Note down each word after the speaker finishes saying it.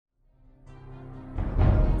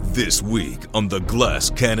This week on the Glass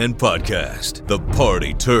Cannon Podcast, the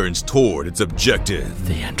party turns toward its objective.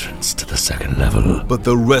 The entrance to the second level. But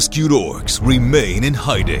the rescued orcs remain in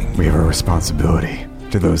hiding. We have a responsibility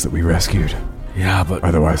to those that we rescued. Yeah, but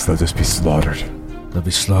Otherwise, they'll just be slaughtered. they'll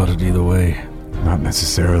be slaughtered either way. Not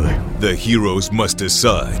necessarily. The heroes must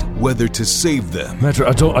decide whether to save them. Metro,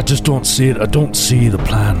 I just don't see it. I don't see the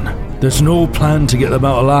plan. There's no plan to get them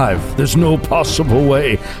out alive. There's no possible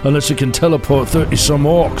way unless you can teleport 30-some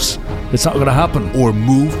orcs. It's not going to happen. Or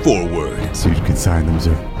move forward. So you'd consign them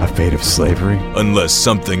to a fate of slavery? Unless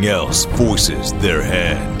something else forces their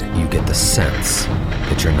hand. You get the sense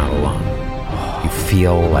that you're not alone. You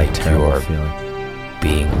feel like you're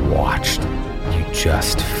being watched. You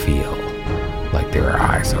just feel like there are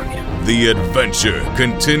eyes on you. The adventure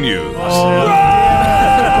continues.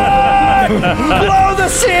 Blow the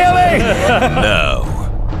ceiling! Now.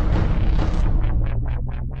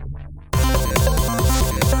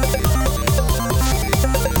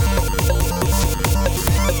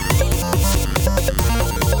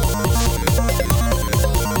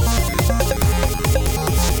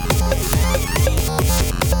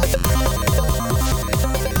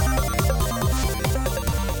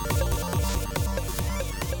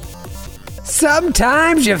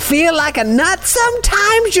 Sometimes you feel like a nut,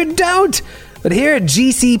 sometimes you don't. But here at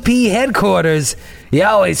GCP headquarters, you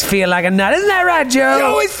always feel like a nut. Isn't that right, Joe? You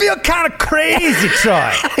always feel kind of crazy,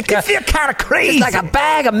 Troy. You feel kind of crazy. It's like a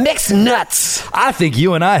bag of mixed nuts. I think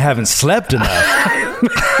you and I haven't slept enough.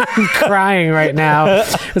 I'm crying right now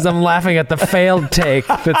as I'm laughing at the failed take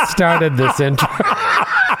that started this intro.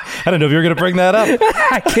 I don't know if you're going to bring that up.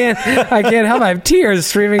 I can't help. I have tears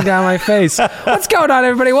streaming down my face. What's going on,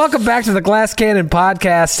 everybody? Welcome back to the Glass Cannon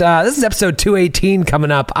Podcast. This is episode 218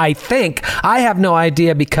 coming up, I think. I have no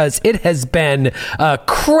idea because it has been a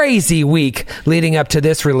crazy week leading up to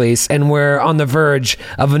this release, and we're on the verge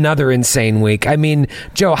of another insane week. I mean,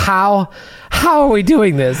 Joe, how are we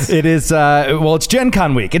doing this? It is, it's Gen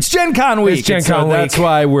Con week. It's Gen Con week. It's Gen Con week. That's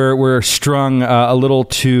why we're strung a little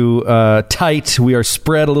too tight. We are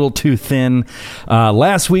spread a little too thin.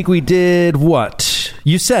 Last week we did what?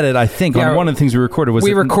 You said it, I think. Yeah, on one of the things we recorded was...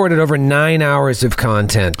 We recorded over 9 hours of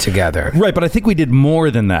content together. Right, but I think we did more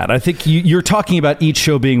than that. I think you're talking about each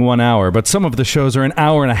show being 1 hour, but some of the shows are an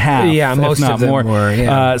hour and a half. Yeah, most of them were,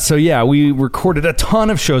 yeah. We recorded a ton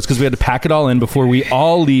of shows because we had to pack it all in before we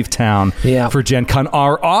all leave town. Yeah. For Gen Con.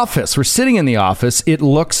 Our office, we're sitting in the office. It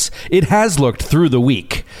has looked through the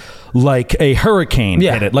week like a hurricane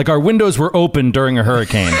hit it. Like our windows were open during a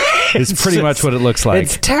hurricane. Is pretty much what it looks like.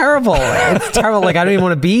 It's terrible. It's terrible. Like, I don't even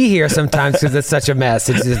want to be here sometimes because it's such a mess.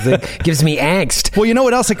 It gives me angst. Well, you know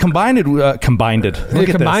what else it combined? Look at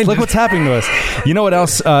this. Look what's happening to us. You know what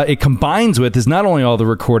else it combines with is not only all the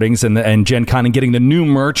recordings and Gen Con and getting the new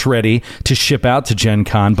merch ready to ship out to Gen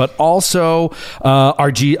Con, but also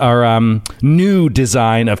our new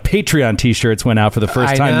design of Patreon t-shirts went out for the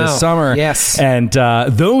first time this summer. Yes. And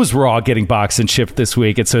those were all getting boxed and shipped this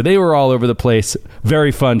week. And so they were all over the place.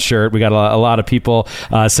 Very fun shirt. We got a lot of people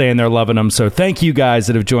saying they're loving them. So thank you guys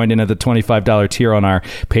that have joined in at the $25 tier on our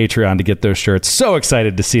Patreon to get those shirts. So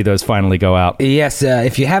excited to see those finally go out. Yes,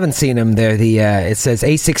 if you haven't seen them, they're it says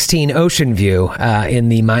A16 Ocean View in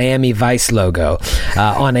the Miami Vice logo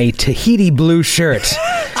on a Tahiti blue shirt.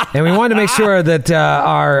 And we wanted to make sure that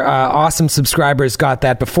our awesome subscribers got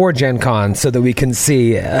that before Gen Con so that we can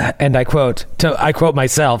see, and I quote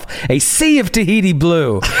myself, a sea of Tahiti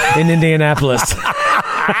blue in Indianapolis.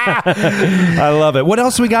 I love it. What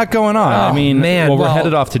else we got going on? We're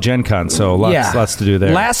headed off to Gen Con, so lots to do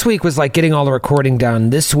there. Last week was like getting all the recording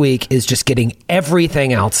done. This week is just getting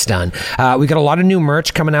everything else done. We got a lot of new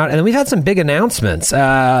merch coming out, and then we've had some big announcements,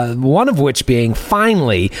 one of which being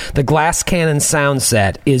finally the Glass Cannon sound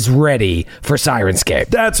set is ready for Sirenscape.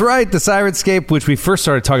 That's right, the Sirenscape, which we first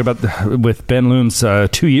started talking about with Ben Looms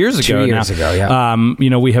 2 years ago. 2 years ago, yeah.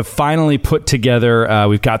 We have finally put together,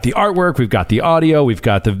 we've got the artwork, we've got the audio, we've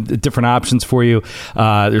got the different options for you.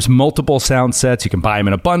 There's multiple sound sets. You can buy them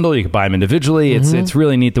in a bundle. You can buy them individually. Mm-hmm. It's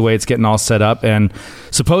really neat the way it's getting all set up. And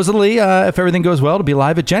supposedly, if everything goes well, it'll be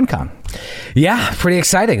live at Gen Con. Yeah, pretty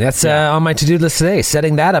exciting. That's on my to-do list today,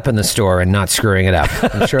 setting that up in the store and not screwing it up.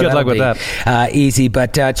 I'm sure Good luck with that. Easy,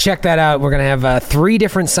 but check that out. We're going to have 3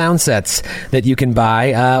 different sound sets that you can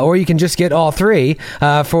buy, or you can just get all 3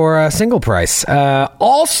 for a single price.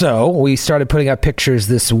 Also, we started putting up pictures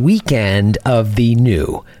this weekend of the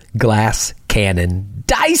new Glass Cannon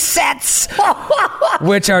dice sets,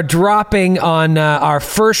 which are dropping on our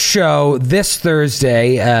first show this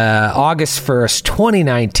Thursday, August 1st,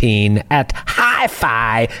 2019 at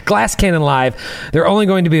Hi-Fi, Glass Cannon Live. They're only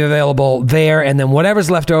going to be available there, and then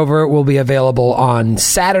whatever's left over will be available on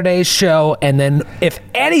Saturday's show, and then if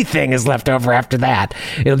anything is left over after that,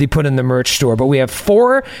 it'll be put in the merch store. But we have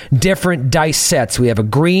 4 different dice sets. We have a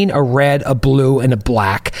green, a red, a blue, and a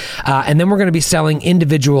black. And then we're going to be selling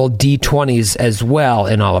individual D20s as well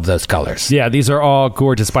in all of those colors. Yeah, these are all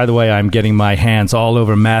gorgeous. By the way, I'm getting my hands all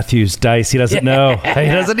over Matthew's dice. He doesn't know. He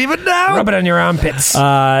doesn't even know. Rub it on your armpits.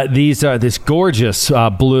 These are this gorgeous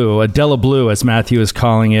blue, Adela blue, as Matthew is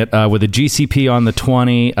calling it, with a GCP on the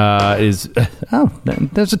 20.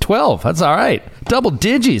 There's a 12. That's all right. Double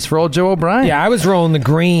digits for old Joe O'Brien. Yeah, I was rolling the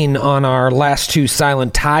green on our last 2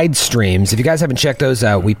 Silent Tide streams. If you guys haven't checked those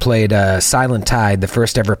out, we played Silent Tide, the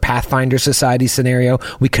first ever Pathfinder Society scenario.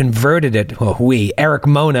 We converted it. Eric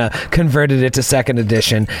Mona converted it to 2nd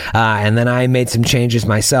edition, and then I made some changes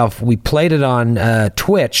myself. We played it on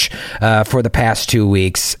Twitch for the past 2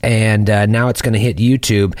 weeks, and now it's going to hit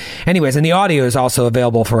YouTube. Anyways, and the audio is also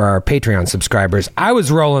available for our Patreon subscribers. I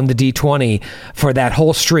was rolling the D20 for that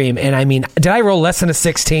whole stream, and I mean, did I roll less than a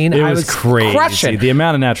 16? It was crazy. Crushing. The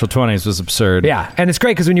amount of natural 20s was absurd. Yeah, and it's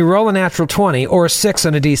great because when you roll a natural 20 or a 6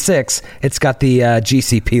 on a D6, it's got the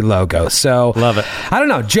GCP logo. So love it. I don't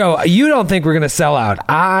know, Joe. You don't think we're going to sell out?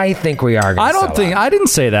 I think we are. I didn't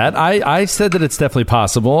say that. I said that it's definitely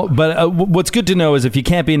possible. But what's good to know is if you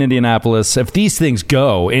can't be in Indianapolis, if these things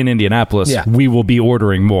go in Indianapolis, we will be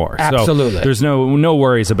ordering more. Absolutely. So there's no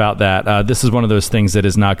worries about that. This is one of those things that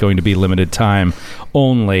is not going to be limited time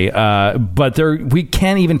only. But we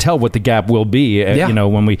can't even tell what the gap will be.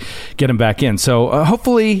 When we get them back in. So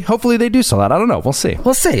hopefully they do sell out. I don't know. We'll see.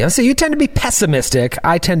 We'll see. You tend to be pessimistic.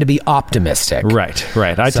 I tend to be optimistic. Right.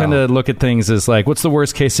 I tend to look at things as like, what's the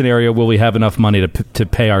worst case scenario? Will we have enough money to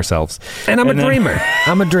pay ourselves? And I'm a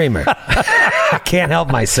dreamer. I can't help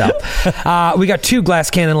myself. We got 2 Glass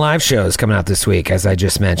Cannon live shows coming out this week, as I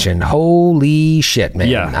just mentioned. Holy shit, man.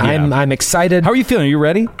 Yeah. I'm excited. How are you feeling? Are you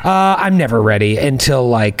ready? I'm never ready until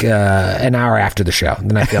like an hour after the show.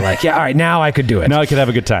 Then I feel like, all right, now I could do it. Now I could have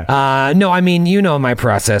a good time. No, I mean, you know my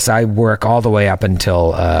process. I work all the way up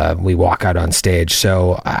until we walk out on stage.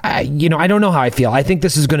 So, I don't know how I feel. I think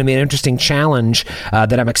this is going to be an interesting challenge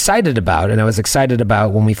that I'm excited about. And I was excited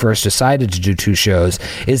about when we first decided to do 2 shows,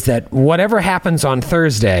 is that whatever happens on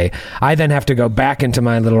Thursday, I then have to go back into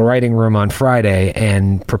my little writing room on Friday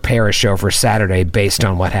and prepare a show for Saturday based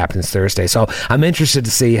on what happens Thursday. So I'm interested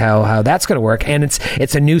to see how that's going to work. And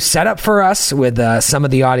it's a new setup for us with some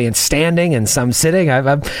of the audience standing and some sitting. I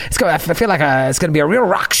feel like it's going to be a real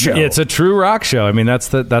rock show. It's a true rock show. I mean,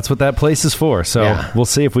 that's what that place is for. So we'll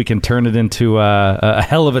see if we can turn it into a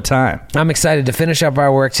hell of a time. I'm excited to finish up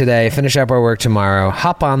our work today, finish up our work tomorrow,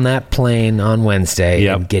 hop on that plane on Wednesday,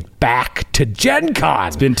 and get back to Gen Con.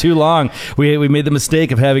 It's been too long. We made the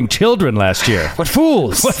mistake of having children last year. What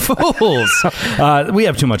fools! What fools! We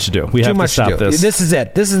have too much to do. We have to stop this. This is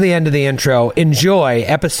it. This is the end of the intro. Enjoy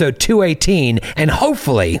episode 218, and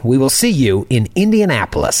hopefully we will see you in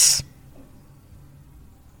Indianapolis.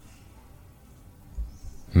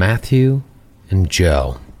 Matthew and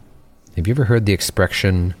Joe. Have you ever heard the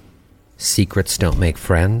expression, secrets don't make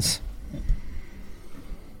friends?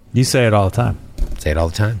 You say it all the time. Say it all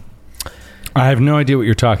the time. I have no idea what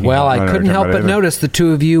you're talking about. Well, I couldn't help but notice the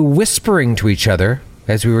 2 of you whispering to each other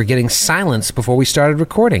as we were getting silence before we started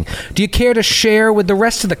recording. Do you care to share with the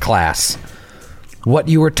rest of the class what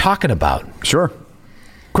you were talking about? Sure.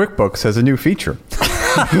 QuickBooks has a new feature.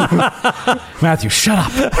 Matthew, shut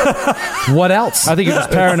up. What else? I think you're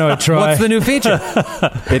just paranoid, Troy. What's the new feature?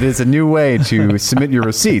 It is a new way to submit your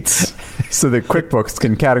receipts so that QuickBooks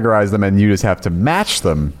can categorize them and you just have to match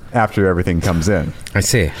them after everything comes in. I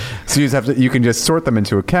see. So you can just sort them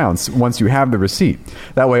into accounts once you have the receipt.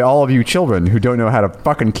 That way, all of you children who don't know how to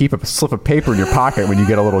fucking keep a slip of paper in your pocket when you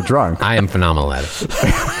get a little drunk. I am phenomenal at it.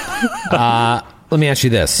 Let me ask you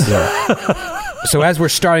this. Yeah. So as we're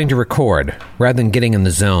starting to record, rather than getting in the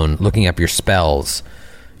zone, looking up your spells,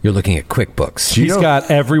 you're looking at QuickBooks. He's got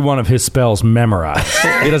every one of his spells memorized.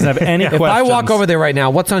 He doesn't have any questions. If I walk over there right now,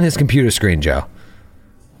 what's on his computer screen, Joe?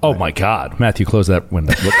 Oh, my God. Matthew, close that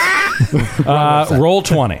window. Roll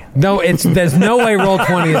 20. No, there's no way Roll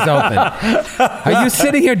 20 is open. Are you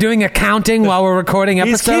sitting here doing accounting while we're recording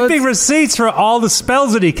episodes? He's keeping receipts for all the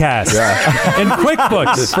spells that he casts in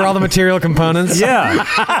QuickBooks. For all the material components? Yeah.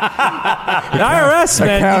 The IRS,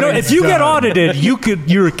 man, if you get audited,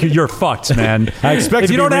 you're fucked, man. I expect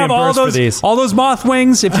if you don't have all those moth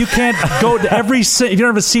wings, if you can't go to if you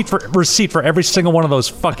don't have a receipt for every single one of those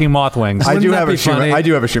fucking moth wings. I do have a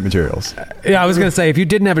shoot materials. Yeah, I was going to say, if you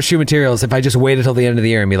didn't have a shoe materials, if I just waited till the end of the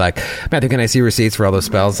year and be like, Matthew, can I see receipts for all those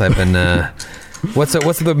spells I've been... What's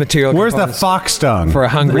the material? Where's the fox tongue? For a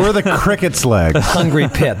hungry... Where are the cricket's legs? Hungry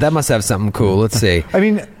pit. That must have something cool. Let's see. I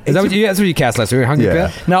mean... That's what you cast last week, Hungry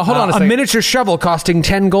Pit? Now, hold on a second. A miniature shovel costing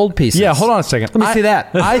 10 gold pieces. Yeah, hold on a second. Let me see that.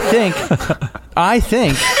 I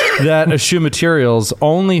think that eschew materials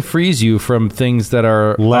only frees you from things that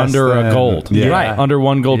are under a gold. Yeah. Right. Under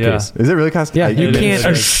 1 gold piece. Is it really cost? Yeah, you can't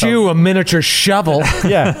eschew a miniature shovel.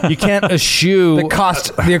 Yeah, you can't eschew... that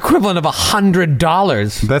cost the equivalent of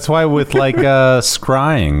 $100. That's why with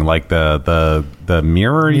scrying, like the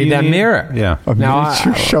mirror, you need that mirror. Yeah. A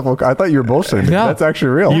miniature shovel. I thought you were bullshitting. No. That's actually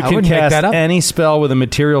real. You can cast any spell with a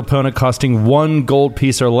material opponent costing 1 gold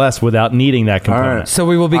piece or less without needing that component. Right. So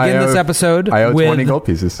we will begin this episode with 20 gold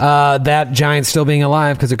pieces. That giant still being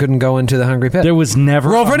alive because it couldn't go into the Hungry Pit. There was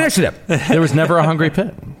never... Roll for initiative. There was never a Hungry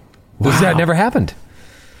Pit. Wow. That never happened.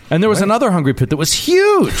 And there was another Hungry Pit that was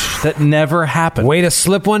huge that never happened. Way to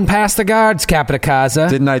slip one past the guards, Capitacasa.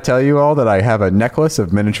 Didn't I tell you all that I have a necklace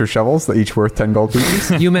of miniature shovels that each worth 10 gold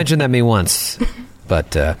pieces? You mentioned that to me once.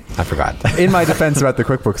 But I forgot. In my defense about the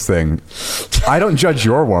QuickBooks thing, I don't judge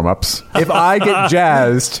your warm-ups. If I get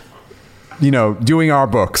jazzed, doing our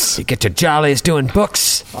books. You get your jollies doing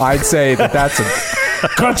books. I'd say that's a...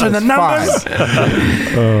 Crunching the numbers.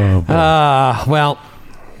 Well,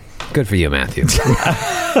 good for you, Matthew.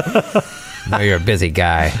 I know you're a busy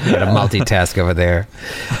guy. You got to multitask over there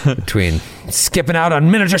between skipping out on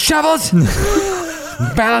miniature shovels,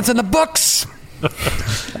 balancing the books.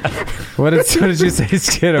 What did you say,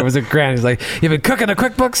 Skid? Or was it Grant? He's like, you've been cooking the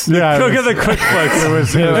QuickBooks? Yeah, cooking the QuickBooks. It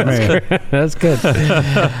was me. That's good.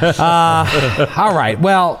 All right.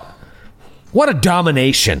 Well, what a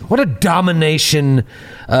domination. What a domination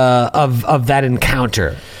of that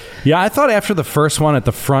encounter. Yeah, I thought after the first one at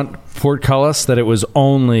the front portcullis that it was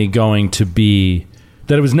only going to be...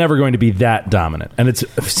 that it was never going to be that dominant. And it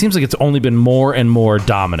seems like it's only been more and more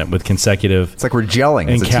dominant with consecutive... It's like we're gelling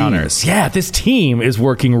encounters. as a team. Yeah, this team is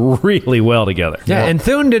working really well together. Yeah, and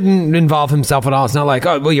Thune didn't involve himself at all. It's not like,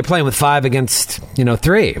 oh, well, you're playing with 5 against,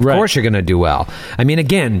 3. Of course you're going to do well. I mean,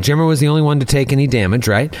 again, Jimmer was the only one to take any damage,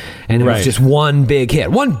 right? And it was just one big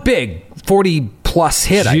hit. One big 40-plus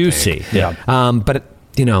hit, Juicy. I think. Yeah. But,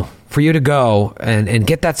 for you to go and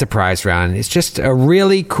get that surprise round, it's just a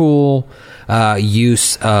really cool...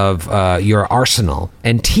 use of your arsenal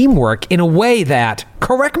and teamwork in a way that,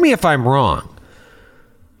 correct me if I'm wrong,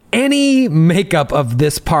 any makeup of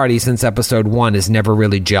this party since episode 1 has never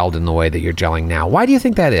really gelled in the way that you're gelling now. Why do you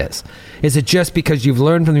think that is? Is it just because you've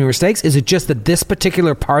learned from your mistakes? Is it just that this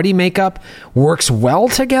particular party makeup works well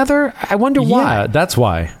together? I wonder why. Yeah, that's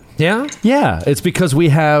why. Yeah? Yeah, it's because we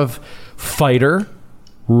have fighter,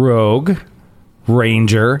 rogue,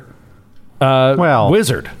 ranger...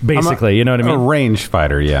 wizard, basically. You know what I mean? A range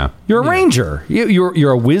fighter, yeah. You're a ranger.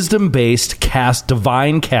 You're a wisdom-based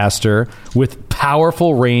divine caster with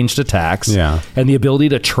powerful ranged attacks and the ability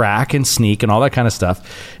to track and sneak and all that kind of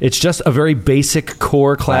stuff. It's just a very basic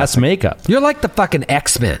core class makeup. You're like the fucking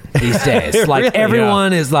X-Men these days. Like really,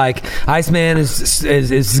 everyone is like, Iceman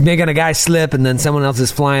is making a guy slip and then someone else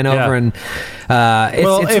is flying over and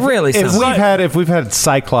it's really something. If we've had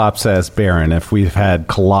Cyclops as Baron, if we've had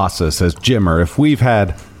Colossus as Jimmer, if we've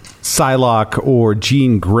had Psylocke or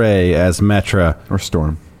Jean Grey as Metra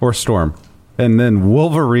or Storm, and then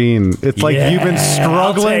Wolverine, it's like you've been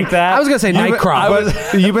struggling. I was going to say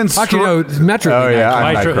Nightcrawler. You've been Metra. Oh yeah,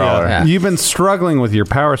 I'm Nightcrawler. Yeah. You've been struggling with your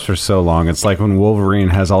powers for so long. It's like when Wolverine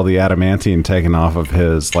has all the adamantine taken off of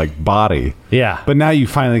his body. Yeah, but now you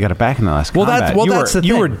finally got it back in the last combat. That's the thing.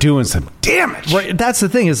 You were doing some damage. Right, that's the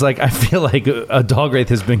thing. Is I feel like a Dogwraith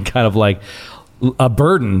has been kind of like a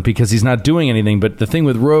burden because he's not doing anything. But the thing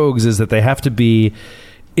with rogues is that they have to be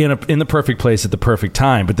in the perfect place at the perfect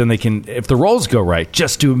time, but then they can, if the rolls go right,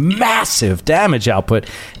 just do massive damage output.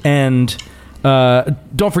 And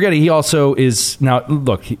don't forget, he also is now.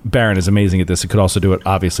 Look, Baron is amazing at this. It could also do it.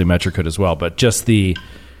 Obviously, Metra could as well. But just the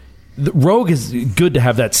rogue is good to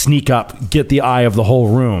have that sneak up, get the eye of the whole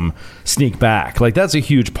room, sneak back. Like that's a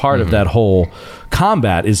huge part of that whole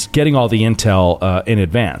combat is getting all the intel in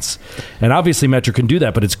advance. And obviously Metro can do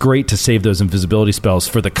that, but it's great to save those invisibility spells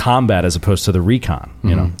for the combat as opposed to the recon.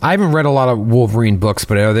 You know, I haven't read a lot of Wolverine books,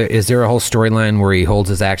 but is there a whole storyline where he holds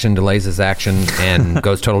his action, delays his action, and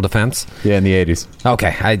goes total defense? Yeah, in the 80s.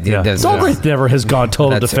 Okay, Wolverine never has gone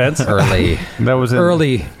total defense. Early, that was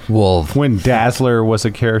early Wolf when Dazzler was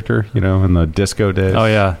a character, you know, in the disco days. Oh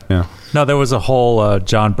yeah. No, there was a whole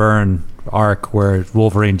John Byrne arc where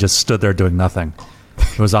Wolverine just stood there doing nothing.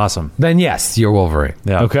 It was awesome. Then yes, you're Wolverine.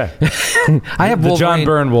 Yeah. Okay. I have the Wolverine, John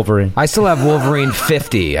Byrne Wolverine. I still have Wolverine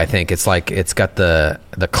 50. I think it's like it's got the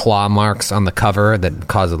claw marks on the cover that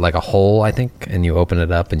cause it like a hole. I think, and you open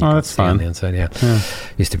it up and you can see on the inside. Yeah.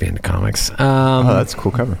 Used to be into comics. That's a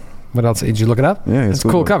cool cover. What else? Did you look it up? Yeah, it's a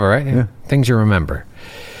cool cover, right? Yeah. Things you remember.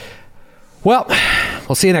 Well,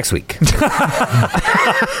 we'll see you next week. Well,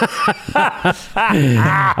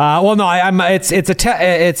 no, it's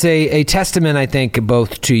a testament, I think,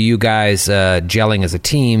 both to you guys gelling as a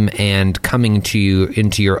team and coming to you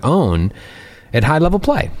into your own at high level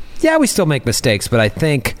play. Yeah, we still make mistakes, but I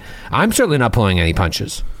think I'm certainly not pulling any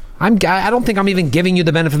punches. I don't think I'm even giving you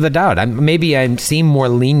the benefit of the doubt. Maybe I seem more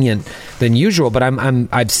lenient than usual, but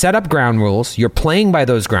I've set up ground rules. You're playing by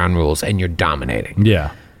those ground rules, and you're dominating.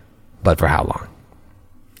 Yeah. But for how long?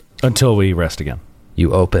 Until we rest again.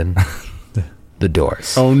 You open the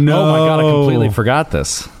doors. Oh, no. Oh, my God. I completely forgot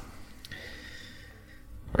this.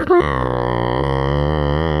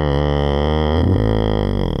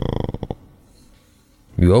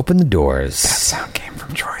 You open the doors. That sound came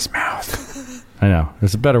from Troy's mouth. I know.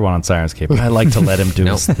 There's a better one on Sirenscape, but I like to let him do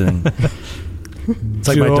his thing. It's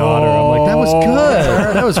like my daughter. I'm like, that was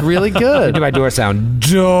good. That was really good. Do my door sound?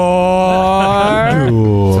 Door. That's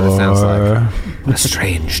what it sounds like. A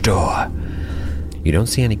strange door. You don't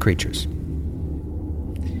see any creatures.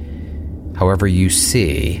 However, you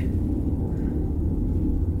see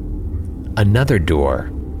another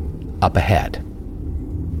door up ahead.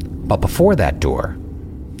 But before that door,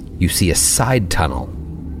 you see a side tunnel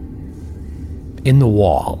in the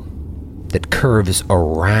wall that curves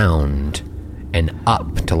around and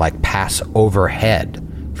up to like pass overhead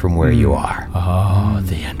from where you are. Oh,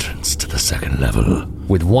 the entrance to the second level.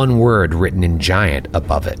 With one word written in giant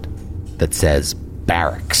above it that says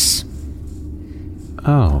barracks.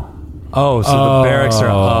 Oh, so the barracks are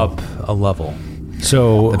up a level.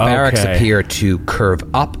 So the barracks appear to curve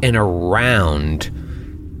up and around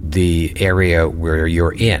the area where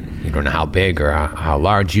you're in. You don't know how big or how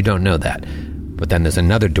large. You don't know that. But then there's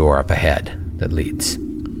another door up ahead that leads.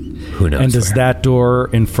 Who knows? And does that door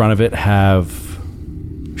in front of it have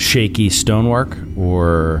shaky stonework,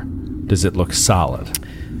 or does it look solid?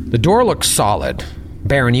 The door looks solid.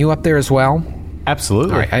 Baron, you up there as well?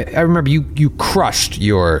 Absolutely. All right. I remember you crushed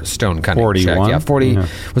your stone cutting 41. check. Yeah, 40. Yeah.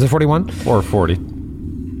 Was it 41? Or 40.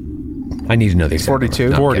 I need to know the exact 42?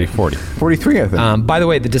 number. 40. 43, I think. By the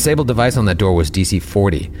way, the disabled device on that door was DC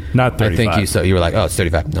 40. Not 35. I think you were like, oh, it's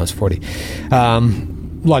 35. No, it's 40. A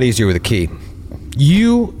lot easier with a key.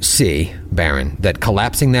 You see, Baron, that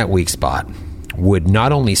collapsing that weak spot would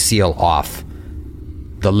not only seal off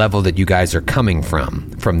the level that you guys are coming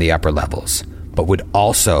from the upper levels, but would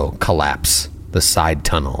also collapse the side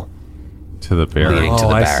tunnel to the barracks. leading to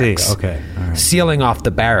the barracks. See. Okay. All right. Sealing off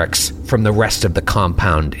the barracks from the rest of the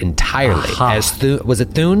compound entirely. As was it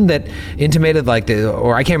Thune that intimated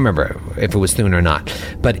or I can't remember if it was Thune or not,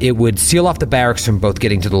 but it would seal off the barracks from both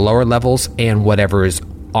getting to the lower levels and whatever is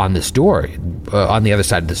on this door, on the other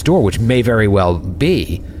side of this door, which may very well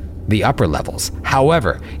be the upper levels.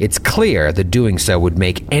 However, it's clear that doing so would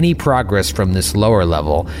make any progress from this lower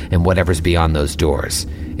level and whatever's beyond those doors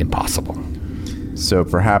impossible. So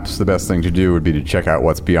perhaps the best thing to do would be to check out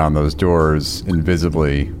what's beyond those doors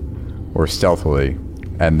invisibly or stealthily,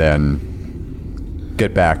 and then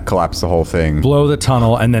get back, collapse the whole thing. Blow the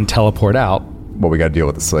tunnel and then teleport out. Well, we got to deal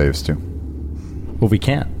with the slaves too. Well, we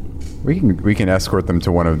can't. We can escort them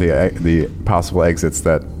to one of the possible exits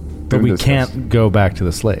that. But we can't go back to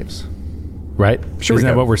the slaves, right? Sure, isn't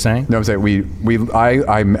that what we're saying? No, I'm saying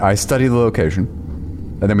I study the location,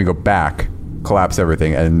 and then we go back, collapse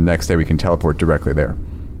everything, and next day we can teleport directly there.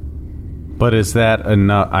 But is that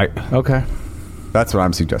enough? Okay. That's what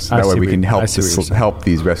I'm suggesting. That way we can help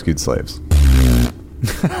these rescued slaves.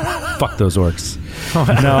 Fuck those orcs. No,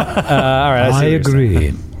 all right. I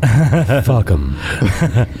agree. Fuck them.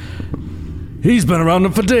 He's been around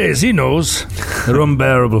them for days. He knows. They're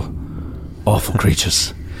unbearable. Awful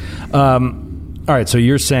creatures. All right, so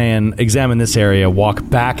you're saying examine this area, walk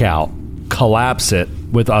back out, collapse it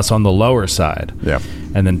with us on the lower side. Yeah.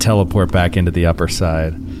 And then teleport back into the upper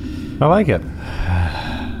side. I like it.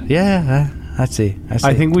 Yeah, I see.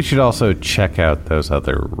 I think we should also check out those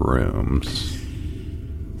other rooms.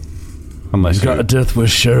 Unless You got a death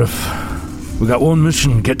wish, Sheriff. We got one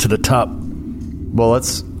mission: get to the top. Well,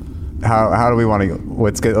 let's. How do we want to?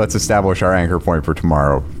 Let's establish our anchor point for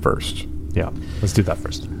tomorrow first. Yeah, let's do that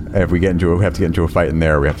first. If we have to get into a fight in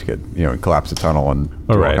there, we have to get collapse the tunnel and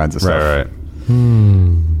do all kinds of stuff.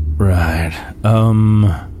 Right.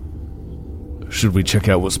 Should we check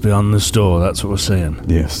out what's beyond this door? That's what we're saying.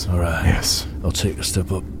 Yes. All right. Yes. I'll take a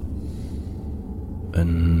step up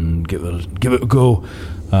and give it a go.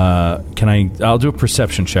 I'll do a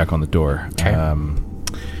perception check on the door. Okay.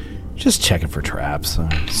 Just checking for traps. I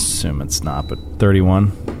assume it's not, but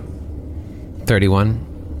 31. 31.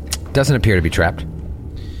 Doesn't appear to be trapped.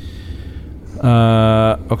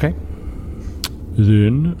 Okay.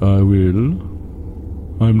 Then I will.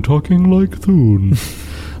 I'm talking like Thune.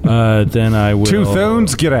 Then I will. 2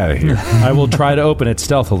 Thunes, get out of here. I will try to open it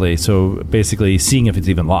stealthily, so basically seeing if it's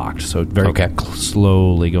even locked. So very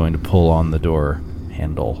slowly going to pull on the door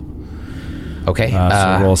handle. Okay.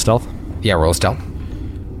 So roll a stealth. Yeah, roll a stealth.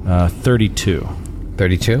 32.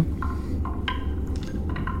 32.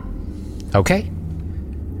 Okay.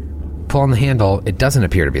 Pull on the handle. It doesn't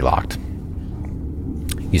appear to be locked.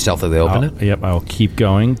 You stealthily open it? Yep, I'll keep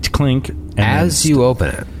going. Clink. And As you open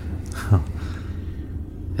it,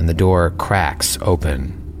 and the door cracks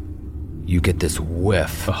open, you get this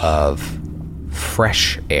whiff of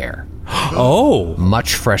fresh air. Oh!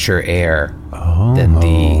 Much fresher air than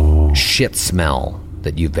the shit smell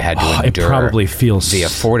that you've had to endure. It probably feels via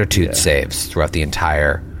fortitude saves throughout the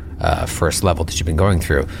entire first level that you've been going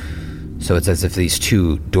through. So it's as if these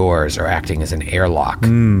 2 doors are acting as an airlock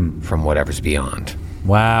from whatever's beyond.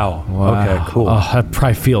 Wow. Okay, cool. Oh, that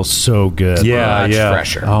probably feels so good. Much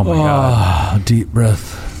fresher. Oh, my God. Deep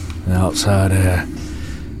breath. Outside air.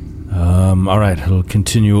 All right, I'll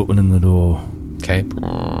continue opening the door. Okay.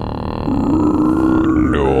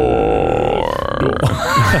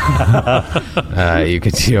 You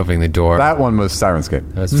continue opening the door. That one was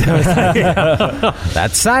Sirenscape.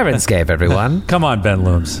 That's Sirenscape, everyone. Come on, Ben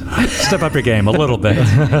Looms. Step up your game a little bit.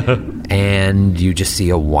 And you just see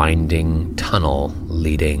a winding tunnel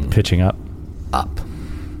leading Pitching up. up.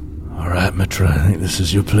 All right, Mitra, I think this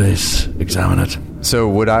is your place. Examine it. So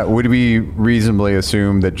would we reasonably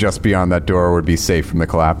assume that just beyond that door would be safe from the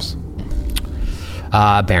collapse?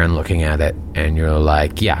 Baron looking at it, and you're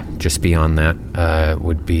like, yeah, just beyond that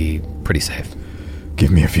would be pretty safe.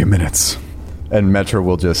 Give me a few minutes. And Metra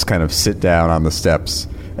will just kind of sit down on the steps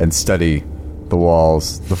and study the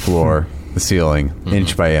walls, the floor, the ceiling,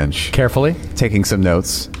 inch by inch. Carefully? Taking some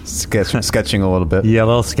notes, sketching a little bit. Yeah,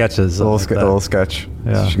 little sketches. A little sketch.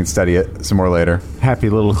 Yeah. So she can study it some more later. Happy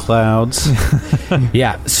little clouds.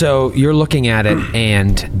 Yeah, so you're looking at it,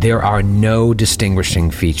 and there are no distinguishing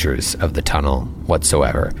features of the tunnel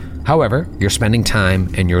whatsoever. However, you're spending time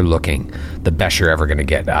and you're looking. The best you're ever going to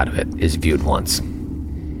get out of it is viewed once.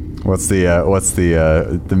 What's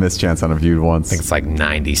the mischance on a viewed once? I think it's like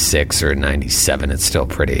 96 or 97. It's still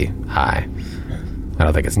pretty high. I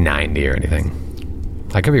don't think it's 90 or anything.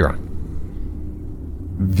 I could be wrong.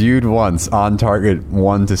 Viewed once, on target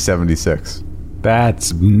 1 to 76.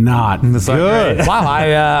 That's not good. Wow,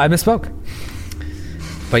 I misspoke.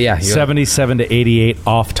 But yeah, 77 to 88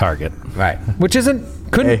 off target. right, which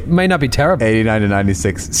might not be terrible. 89 to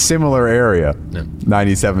 96, similar area. No.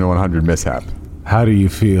 97 to 100 mishap. How do you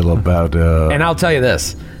feel about... And I'll tell you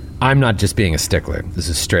this. I'm not just being a stickler. This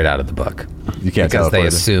is straight out of the book. You can't because they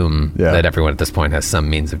teleport. assume that everyone at this point has some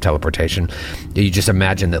means of teleportation. You just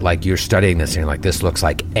imagine that, like, you're studying this and you're like, this looks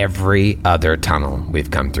like every other tunnel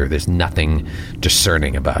we've come through. There's nothing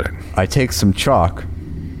discerning about it. I take some chalk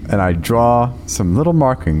and I draw some little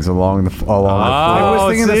markings along the floor. I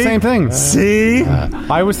was thinking the same thing. See?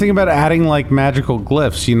 I was thinking about adding like magical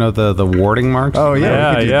glyphs. You know, the warding marks. Oh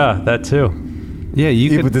yeah, Yeah, that too. Yeah,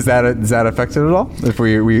 you could. Does that affect it at all? If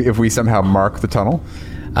we somehow mark the tunnel?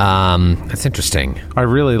 That's interesting. I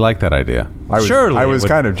really like that idea. Surely I it was would-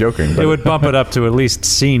 kind of joking. But It would bump it up to at least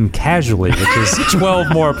seen casually, which is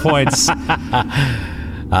 12 more points.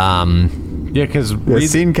 Yeah, because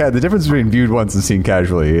the difference between viewed once and seen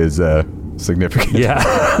casually is significant.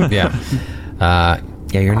 Yeah. Yeah.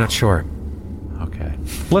 You're not sure. okay.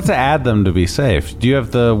 Let's add them to be safe. Do you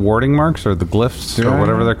have the warding marks or the glyphs Do or I?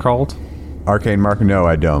 whatever they're called? Arcane mark? No,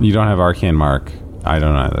 I don't. You don't have arcane mark. I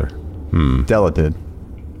don't either. Della did.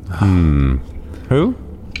 Who?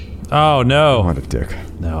 Oh, no. What a dick.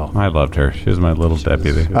 No. I loved her. She was my little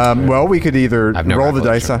deputy. Well, we could either I've no roll the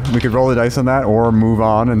recollection. dice. We could roll the dice on that, or move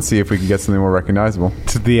on and see if we can get something more recognizable.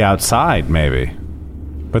 To the outside, maybe.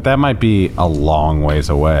 But that might be a long ways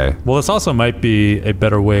away. Well, this also might be a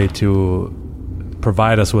better way to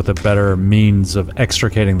provide us with a better means of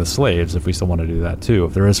extricating the slaves if we still want to do that too.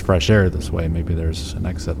 If there is fresh air this way, maybe there's an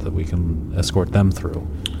exit that we can escort them through.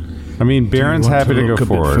 I mean, Baron's happy to go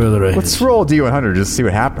forward. Let's roll D100 just to see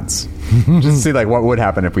what happens. Just see like what would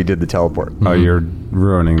happen if we did the teleport. Oh, you're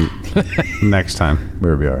ruining next time.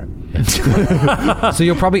 We'll be all right. So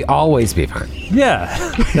you'll probably always be fine. Yeah.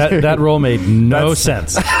 That roll made no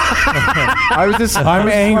sense. I'm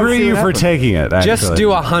angry you for taking it. Actually. Just do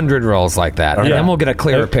 100 rolls like that, and then we'll get a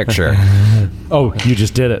clearer picture. Oh, you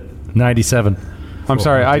just did it. 97. I'm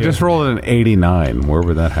sorry, I just rolled an 89. Where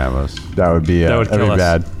would that have us? That would be That would kill us.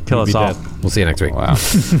 bad. Kill us all. We'll see you next week. Wow.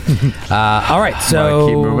 All right, so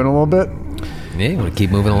Keep moving a little bit. Yeah, you want to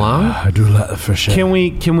keep moving along? I do like the fresh air. Can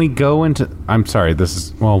we go into? I'm sorry. This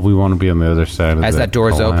is we want to be on the other side of As the that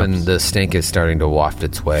door's collapse. open, the stink is starting to waft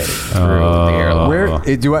its way through the air. Where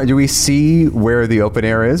do we see where the open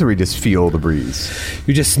air is, or we just feel the breeze?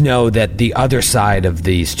 You just know that the other side of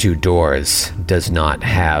these two doors does not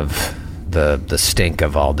have the stink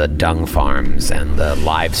of all the dung farms and the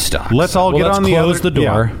livestock. Let's all get let's on the close other the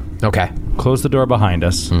door. Yeah. Okay. Close the door behind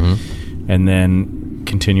us, and then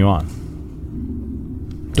continue on.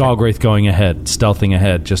 Dogwraith going ahead, stealthing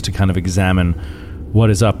ahead, just to kind of examine what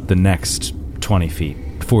is up the next 20 feet,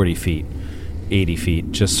 40 feet, 80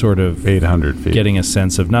 feet, just sort of 800 feet. getting a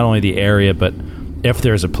sense of not only the area, but if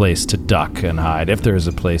there's a place to duck and hide, if there's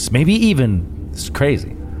a place, maybe even, it's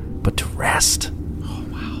crazy, but to rest. Oh,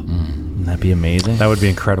 wow. Wouldn't that be amazing? That would be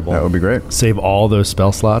incredible. That would be great. Save all those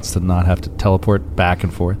spell slots to not have to teleport back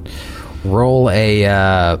and forth. Roll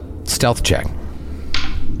a stealth check.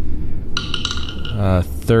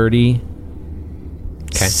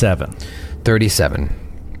 37. 37.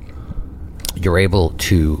 You're able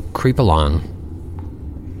to creep along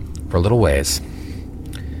for a little ways.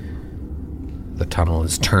 The tunnel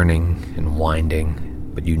is turning and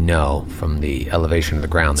winding, but you know from the elevation of the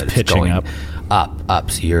ground that it's pitching going up.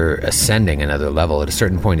 up. So you're ascending another level. At a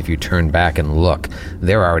certain point, if you turn back and look,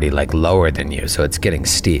 they're already like lower than you, so it's getting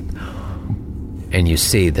steep. And you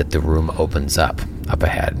see that the room opens up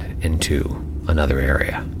ahead into another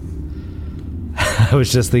area. I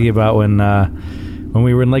was just thinking about when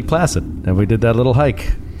we were in Lake Placid and we did that little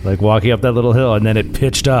hike, like walking up that little hill, and then it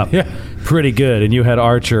pitched up pretty good, and you had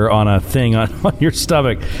Archer on a thing on your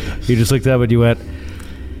stomach. You just looked up and you went,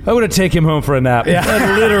 I would have taken him home for a nap. Yeah.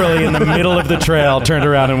 And literally in the middle of the trail, turned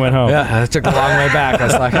around and went home. Yeah, I took the long way back. I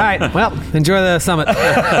was like, all right, well, enjoy the summit.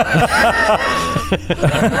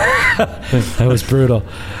 That was brutal.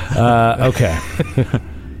 Okay.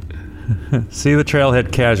 See the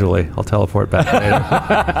trailhead casually. I'll teleport back later.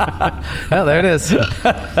 Well, there it is.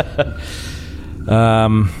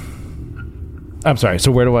 I'm sorry.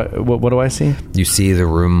 So what do I see? You see the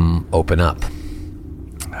room open up.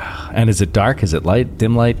 And is it dark? Is it light?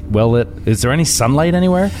 Dim light? Well lit? Is there any sunlight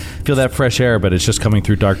anywhere? Feel that fresh air, but it's just coming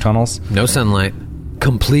through dark tunnels. No sunlight.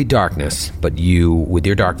 Complete darkness, but you, with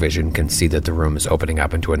your dark vision, can see that the room is opening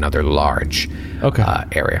up into another large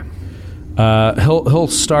area. He'll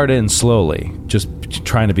start in slowly, just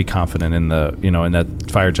trying to be confident in the in that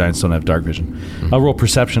fire giants don't have dark vision. I'll roll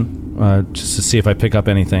perception just to see if I pick up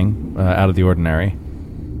anything out of the ordinary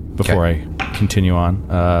before I continue on.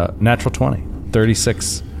 Natural 20,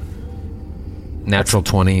 36. Natural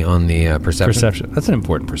 20 on the perception. That's an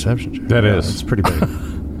important perception check. That is. It's pretty big.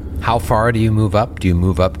 How far do you move up? Do you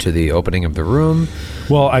move up to the opening of the room?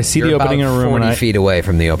 Well, I see the opening of the room. 40 feet away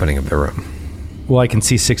from the opening of the room. Well, I can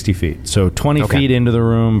see 60 feet. So 20 feet into the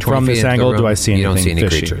room. From this angle, do I see anything? You don't see any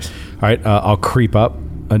fishy? creatures. All right, I'll creep up.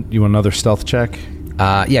 You want another stealth check?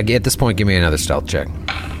 Yeah, at this point, give me another stealth check.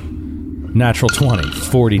 Natural 20,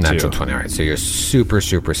 42. Natural 20, all right. So you're super,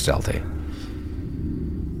 super stealthy.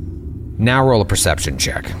 Now roll a perception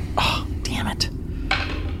check. Oh, damn it.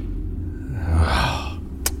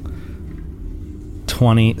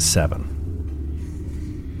 27.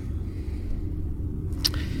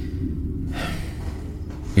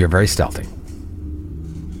 You're very stealthy.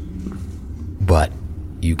 But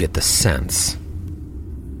you get the sense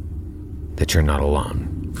that you're not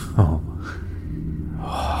alone.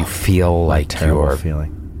 You feel like you're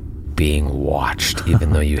being watched,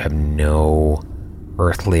 even though you have no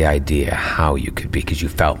earthly idea how you could be, because you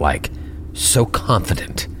felt like so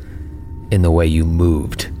confident in the way you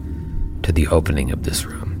moved to the opening of this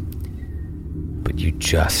room. But you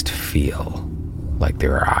just feel like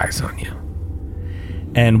there are eyes on you.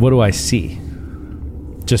 And what do I see?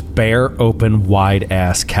 Just bare, open,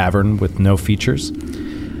 wide-ass cavern with no features?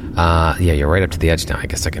 Yeah, you're right up to the edge now. I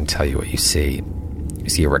guess I can tell you what you see. You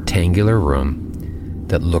see a rectangular room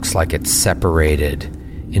that looks like it's separated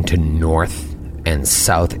into north and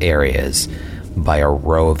south areas by a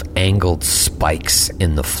row of angled spikes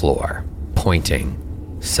in the floor, pointing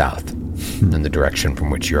south in the direction from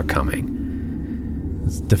which you're coming.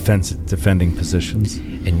 It's defending positions.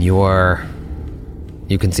 And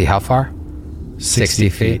you can see how far? 60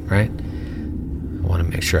 feet, right? I want to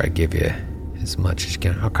make sure I give you as much as you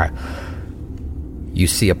can. Okay. You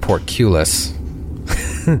see a portcullis.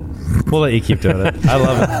 We'll let you keep doing it. I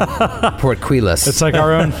love it. Portcullis. It's like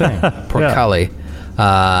our own thing. Portcullis.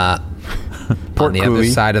 On the other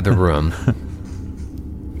side of the room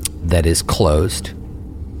that is closed.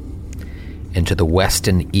 And to the west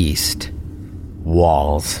and east,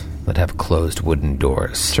 walls that have closed wooden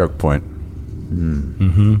doors. Choke point.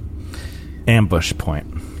 Mm-hmm. Ambush point.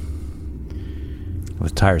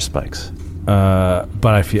 With tire spikes. But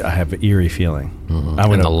I have an eerie feeling. Mm-hmm.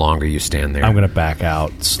 And the longer you stand there, I'm going to back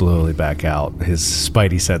out, slowly back out. His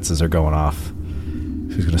spidey senses are going off.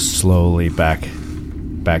 He's going to slowly back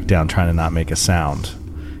down, trying to not make a sound,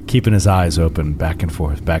 keeping his eyes open, back and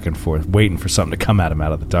forth, waiting for something to come at him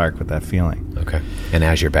out of the dark with that feeling. Okay. And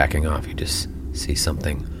as you're backing off, you just see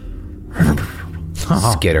something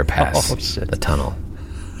skitter past the tunnel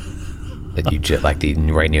that you just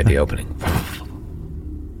right near the opening.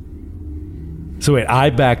 So wait, I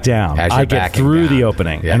back down. I get through the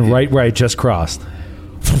opening, and right where I just crossed,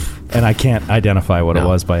 and I can't identify what it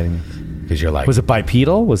was biting me. Because you're like, was it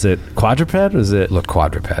bipedal? Was it quadruped? Was it look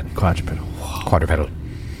quadruped? Quadrupedal. Quadrupedal.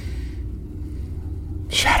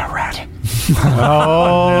 Shadow rat.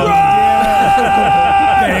 Oh,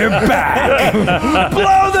 they're back!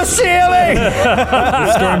 Blow the ceiling!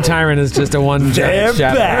 The Storm Tyrant is just a one. They're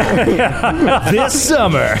back this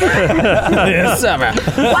summer.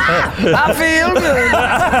 Wow, I feel good.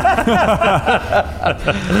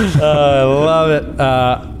 I love it.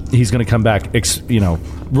 He's going to come back.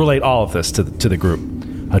 Relate all of this to the group.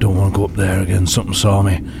 I don't want to go up there again. Something saw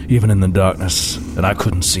me, even in the darkness, and I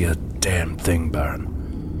couldn't see a damn thing, Baron.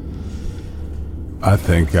 I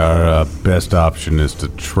think our best option is to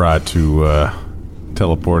try to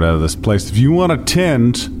teleport out of this place. If you want to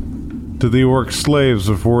tend to the orc slaves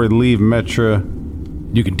before we leave Metra,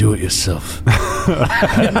 you can do it yourself.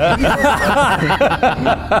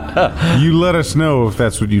 You let us know if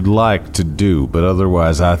that's what you'd like to do, but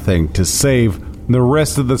otherwise I think to save the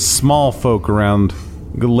rest of the small folk around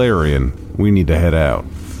Galarian, we need to head out.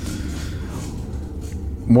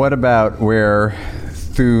 What about where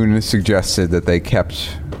Thune suggested that they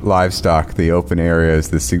kept livestock, the open areas,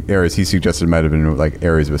 the areas he suggested might have been like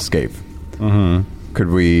areas of escape? Mm-hmm. Could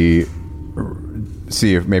we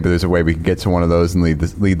see if maybe there's a way we can get to one of those and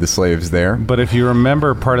lead the slaves there? But if you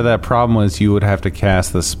remember, part of that problem was you would have to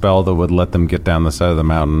cast the spell that would let them get down the side of the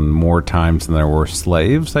mountain more times than there were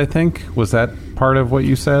slaves, I think. Was that part of what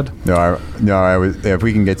you said? No, I was. If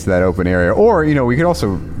we can get to that open area, or we could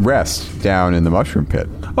also rest down in the mushroom pit.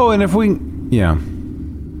 Oh, and if we,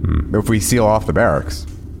 if we seal off the barracks.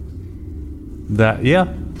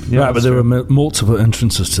 Right, but there were multiple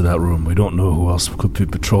entrances to that room. We don't know who else could be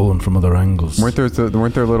patrolling from other angles. Weren't there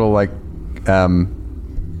little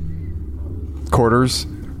quarters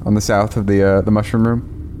on the south of the mushroom room?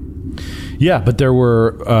 Yeah, but there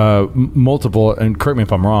were multiple, and correct me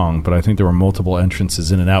if I'm wrong, but I think there were multiple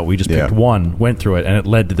entrances in and out. We just picked one, went through it, and it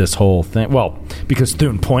led to this whole thing. Well, because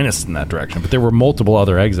Thune pointed us in that direction, but there were multiple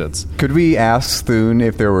other exits. Could we ask Thune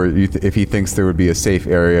if if he thinks there would be a safe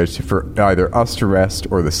area for either us to rest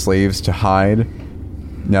or the slaves to hide?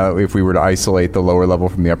 Now, if we were to isolate the lower level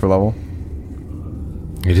from the upper level?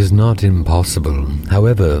 It is not impossible.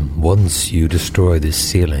 However, once you destroy this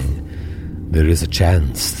ceiling, there is a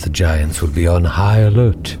chance the giants will be on high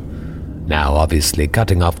alert. Now, obviously,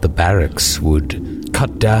 cutting off the barracks would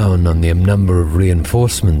cut down on the number of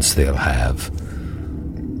reinforcements they'll have.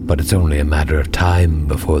 But it's only a matter of time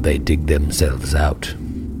before they dig themselves out.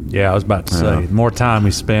 Yeah, I was about to say, the more time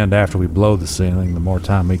we spend after we blow the ceiling, the more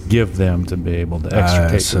time we give them to be able to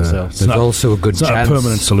extricate themselves. There's also a good chance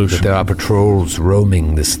that there are patrols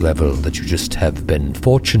roaming this level that you just have been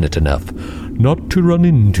fortunate enough not to run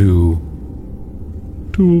into.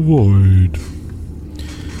 To avoid.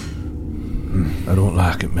 I don't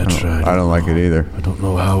like it, Metra. I don't like it either. I don't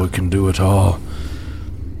know how we can do it all.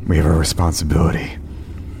 We have a responsibility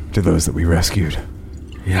to those that we rescued.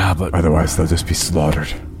 Yeah, but otherwise they'll just be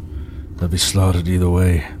slaughtered. They'll be slaughtered either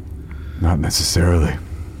way. Not necessarily.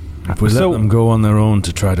 If we let them go on their own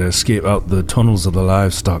to try to escape out the tunnels of the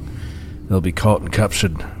livestock, they'll be caught and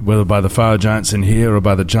captured, whether by the fire giants in here or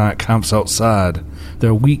by the giant camps outside.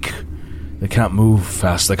 They're weak. They can't move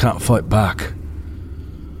fast. They can't fight back.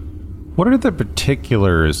 What are the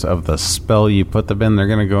particulars of the spell you put them in? They're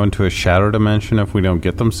going to go into a shadow dimension if we don't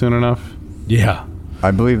get them soon enough? Yeah.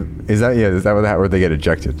 I believe is that where they get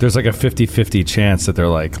ejected? There's like a 50-50 chance that they're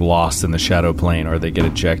like lost in the shadow plane, or they get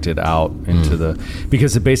ejected out into the,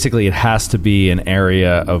 because it has to be an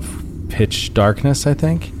area of pitch darkness, I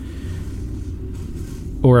think.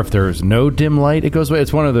 Or if there's no dim light, it goes away.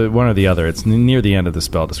 It's one or the other. It's near the end of the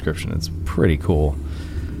spell description. It's pretty cool.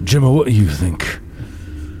 Jimmo, what do you think?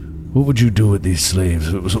 What would you do with these slaves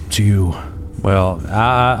if it was up to you? Well,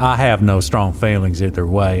 I have no strong feelings either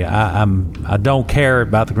way. I don't care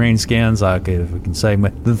about the greenskins. If we can say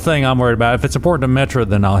the thing I'm worried about, if it's important to Metra,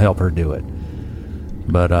 then I'll help her do it.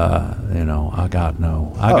 But I got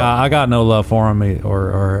no love for them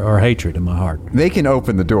or hatred in my heart. They can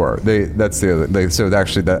open the door. That's the other. So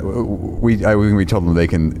actually, that we told them they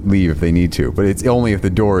can leave if they need to, but it's only if the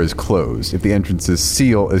door is closed. If the entrance is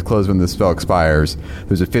closed when the spell expires,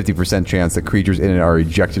 there's a 50% chance that creatures in it are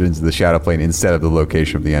ejected into the shadow plane instead of the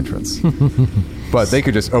location of the entrance. But they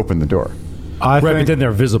could just open the door. But then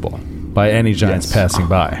they're visible by any giants passing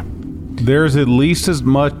by. There's at least as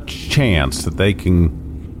much chance that they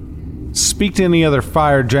can speak to any other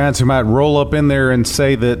fire giants who might roll up in there and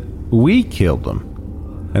say that we killed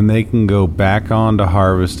them. And they can go back on to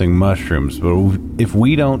harvesting mushrooms. But if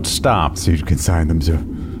we don't stop... So you consign them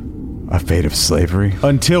to a fate of slavery?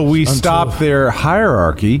 Until we stop their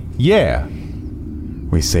hierarchy, yeah.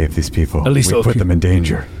 We save these people. At least we put them in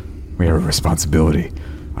danger. We have a responsibility.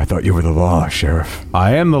 I thought you were the law, Sheriff.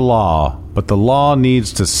 I am the law, but the law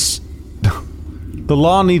needs to... The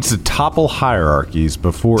law needs to topple hierarchies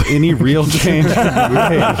before any real change can be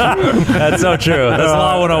made. That's so true. That's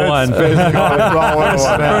Law 101.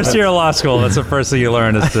 First year of law school, that's the first thing you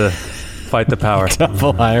learn is to fight the power.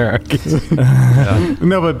 Topple hierarchies. Yeah.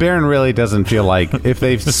 No, but Baron really doesn't feel like if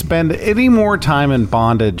they spend any more time in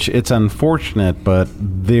bondage, it's unfortunate, but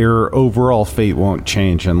their overall fate won't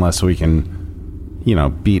change unless we can,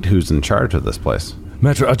 beat who's in charge of this place.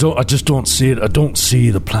 Metra, I just don't see it. I don't see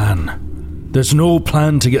the plan. There's no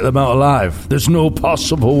plan to get them out alive. There's no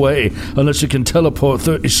possible way unless you can teleport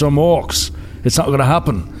 30-some orcs. It's not going to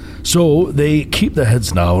happen. So they keep their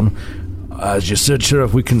heads down. As you said,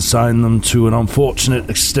 Sheriff, we consign them to an unfortunate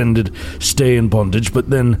extended stay in bondage, but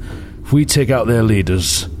then if we take out their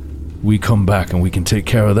leaders, we come back and we can take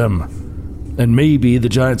care of them. And maybe the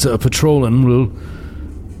giants that are patrolling will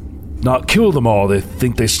not kill them all. They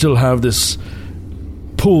think they still have this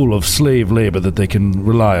pool of slave labor that they can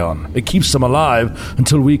rely on. It keeps them alive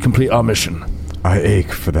until we complete our mission. I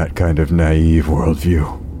ache for that kind of naive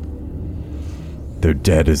worldview. They're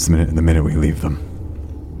dead the minute we leave them.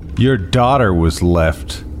 Your daughter was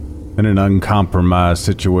left in an uncompromised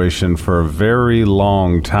situation for a very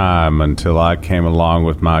long time until I came along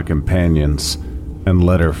with my companions and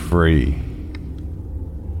let her free.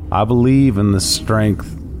 I believe in the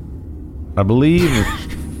strength. I believe...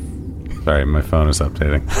 Sorry, my phone is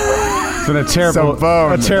updating. It's been a terrible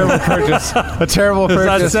purchase. A terrible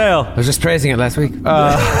purchase. It's on sale. I was just praising it last week.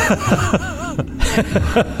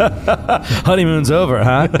 Honeymoon's over,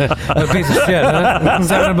 huh? A piece of shit, huh?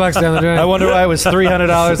 $7 down the drain. I wonder why it was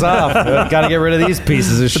 $300 off. Got to get rid of these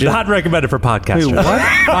pieces of shit. Not recommended for podcasters. Wait, what?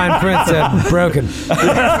 Fine print said broken.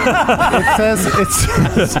 It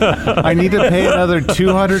says I need to pay another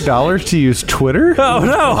 $200 to use Twitter? Oh,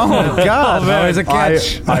 no. Oh, my God. Always a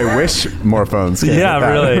catch. I wish more phones came Yeah, with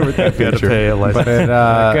that, really. with that You got to feature. pay a license. But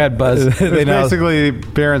Go ahead, Buzz. basically,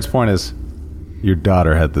 Baron's point is, your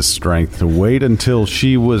daughter had the strength to wait until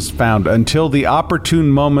she was found, until the opportune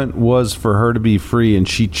moment was for her to be free, and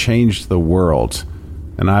she changed the world.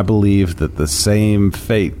 And I believe that the same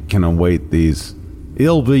fate can await these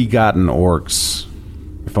ill-begotten orcs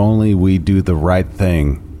if only we do the right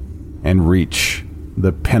thing and reach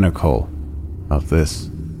the pinnacle of this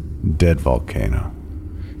dead volcano.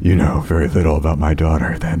 You know very little about my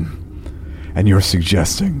daughter, then. And you're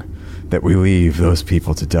suggesting that we leave those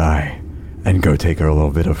people to die and go take her a little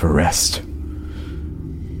bit of a rest.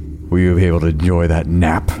 Will you be able to enjoy that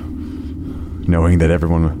nap, knowing that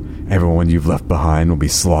everyone you've left behind will be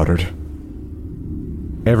slaughtered?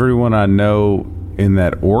 Everyone I know in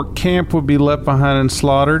that orc camp would be left behind and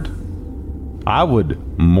slaughtered. I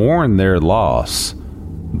would mourn their loss,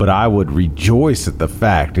 but I would rejoice at the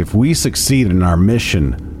fact, if we succeed in our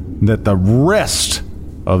mission, that the rest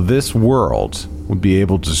of this world would be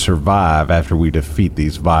able to survive after we defeat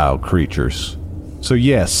these vile creatures. So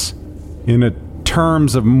yes, in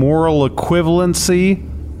terms of moral equivalency,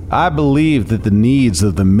 I believe that the needs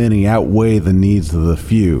of the many outweigh the needs of the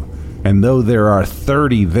few. And though there are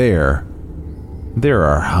 30 there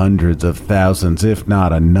are hundreds of thousands, if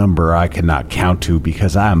not a number I cannot count to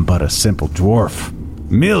because I am but a simple dwarf.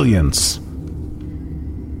 Millions.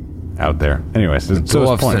 out there. Anyways, so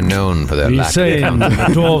Dwarfs are known for their He's lack of saying the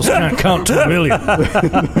dwarves can't count to 1 million.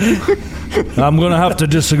 I'm going to have to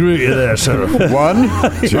disagree with you there, sir. 1,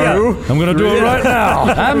 2. I'm going to do it right now.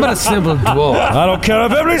 I'm but a simple dwarf. I don't care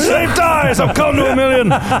if every slave dies. I'm counting to 1 million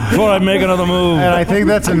before I make another move. and I think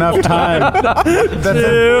that's enough time.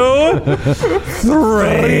 2, 3.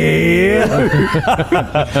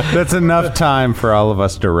 That's enough time for all of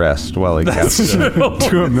us to rest while he counts to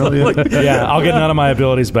 1 million. Yeah, I'll get none of my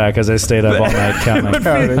abilities back as I stayed up all night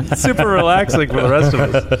counting. Super relaxing for the rest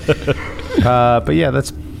of us. But yeah,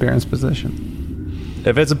 that's Baron's position.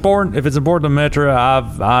 If it's important to Mitra,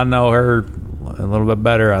 I know her a little bit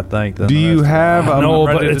better, I think. Than Do the you rest have of us. No,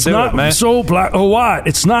 I'm but ready to it's do not it, man. so black or white.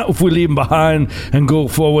 It's not if we leave them behind and go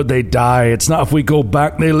forward, they die. It's not if we go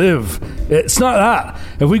back, they live. It's not that.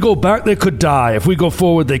 If we go back, they could die. If we go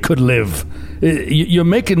forward, they could live. You're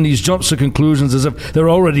making these jumps to conclusions as if they're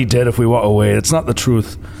already dead if we walk away. It's not the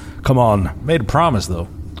truth. Come on. Made a promise, though.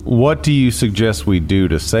 What do you suggest we do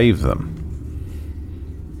to save them?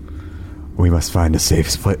 We must find a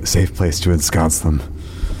safe place to ensconce them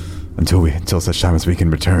until such time as we can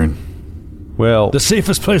return. Well, The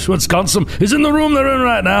safest place to ensconce them is in the room they're in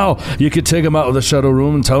right now. You could take them out of the shadow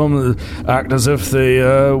room and tell them to act as if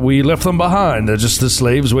we left them behind. They're just the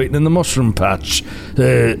slaves waiting in the mushroom patch.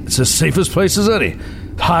 It's the safest place as any.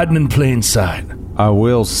 Hiding in plain sight. I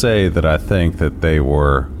will say that I think that they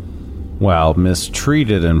were, while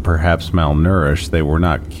mistreated and perhaps malnourished, they were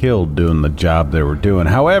not killed doing the job they were doing.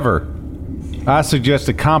 However, I suggest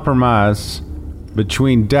a compromise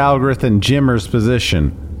between Dalgrith and Jimmer's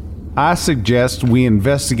position. I suggest we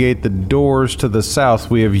investigate the doors to the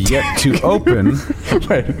south we have yet to open.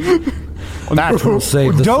 That will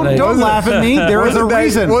save the Don't laugh at me. There is a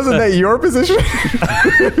reason. Wasn't that your position?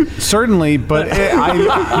 Certainly, but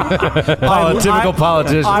Typical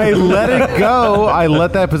politician. I let it go. I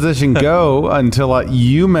let that position go until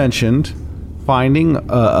you mentioned finding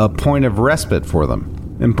a point of respite for them.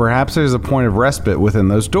 And perhaps there's a point of respite within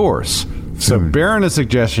those doors. So Baron is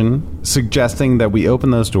suggesting that we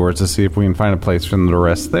open those doors to see if we can find a place for them to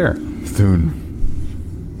rest there. Thune,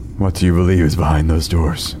 what do you believe is behind those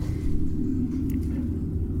doors?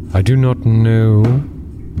 I do not know,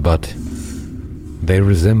 but they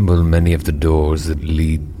resemble many of the doors that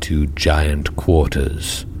lead to giant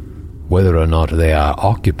quarters. Whether or not they are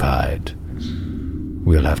occupied,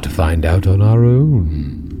 we'll have to find out on our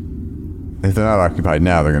own. If they're not occupied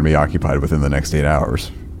now, they're going to be occupied within the next 8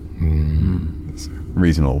 hours. It's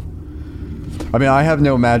reasonable. I mean, I have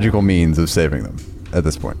no magical means of saving them at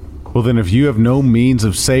this point. Well, then if you have no means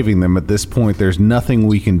of saving them at this point, there's nothing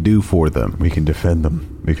we can do for them. We can defend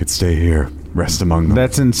them. We could stay here, rest among them.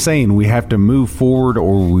 That's insane. We have to move forward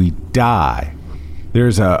or we die.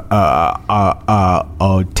 There's a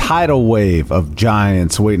tidal wave of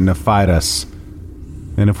giants waiting to fight us.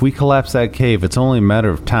 And if we collapse that cave, it's only a matter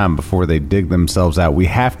of time before they dig themselves out. We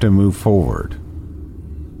have to move forward.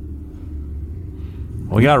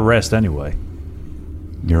 We got to rest anyway.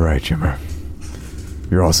 You're right, Jimmer.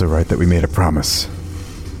 You're also right that we made a promise.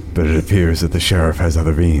 But it appears that the sheriff has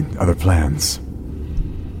other plans.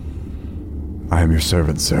 I am your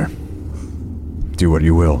servant, sir. Do what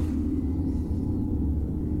you will.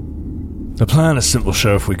 The plan is simple,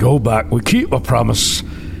 Sheriff. We go back, we keep our promise,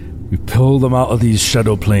 we pull them out of these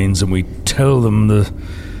shadow planes, and we tell them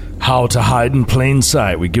how to hide in plain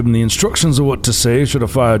sight. We give them the instructions of what to say should a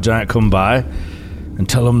fire giant come by, and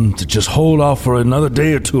tell them to just hold off for another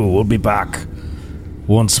day or two. We'll be back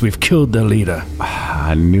once we've killed their leader.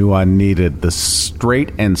 I knew I needed the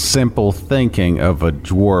straight and simple thinking of a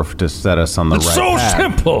dwarf to set us on the It's right so path.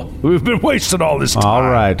 simple! We've been wasting all this time. All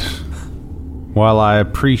right. While I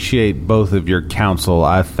appreciate both of your counsel,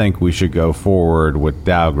 I think we should go forward with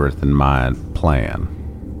Dalgrith in my plan.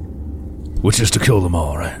 Which is to kill them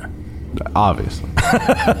all, right? Obviously.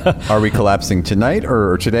 Are we collapsing tonight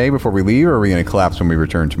or today before we leave, or are we going to collapse when we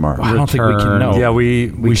return tomorrow? I don't think we can know. Yeah,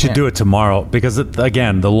 we should can't. do it tomorrow because,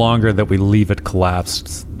 again, the longer that we leave it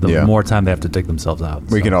collapsed, the more time they have to dig themselves out.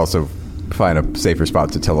 We can also find a safer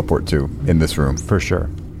spot to teleport to in this room. For sure.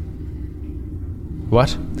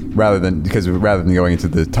 What? Rather than going into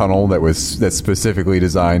the tunnel that's specifically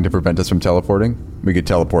designed to prevent us from teleporting, we could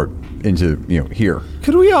teleport into here.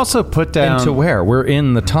 Could we also put down... Into where? We're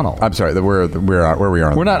in the tunnel. I'm sorry, where we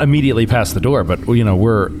are. We're not immediately past the door, but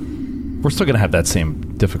we're still going to have that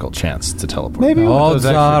same difficult chance to teleport. Maybe with Odds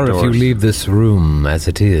those extra are, if you doors. leave this room as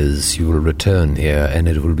it is, you will return here and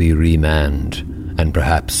it will be remanned and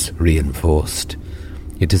perhaps reinforced.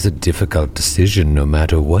 It is a difficult decision no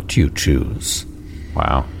matter what you choose.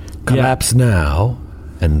 Wow. Collapse now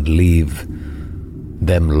and leave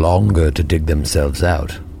them longer to dig themselves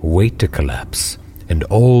out, wait to collapse, and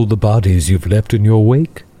all the bodies you've left in your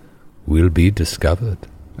wake will be discovered.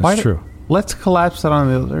 That's true. Let's collapse it on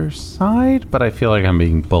the other side, but I feel like I'm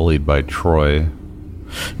being bullied by Troy.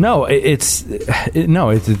 No, I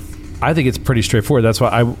think it's pretty straightforward. That's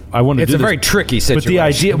why I want to do this. It's a very tricky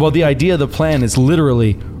situation. But the idea of the plan is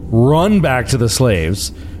literally run back to the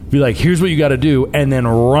slaves, be like, here's what you got to do, and then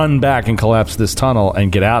run back and collapse this tunnel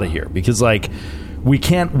and get out of here. Because, like, we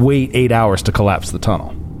can't wait 8 hours to collapse the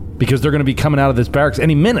tunnel. Because they're going to be coming out of this barracks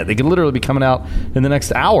any minute. They could literally be coming out in the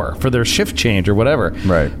next hour for their shift change or whatever.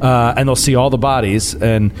 Right. And they'll see all the bodies.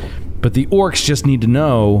 But the orcs just need to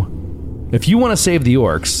know, if you want to save the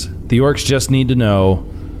orcs just need to know,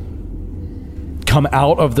 come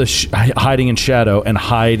out of the hiding in shadow and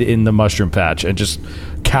hide in the mushroom patch and just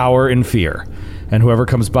cower in fear. And whoever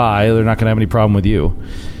comes by, they're not going to have any problem with you.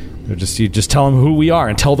 You just tell them who we are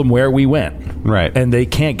and tell them where we went. Right. And they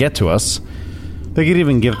can't get to us. They could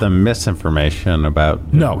even give them misinformation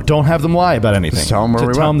about... No, don't have them lie about anything. Just tell them where we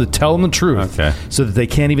went. Tell them the truth. Okay. So that they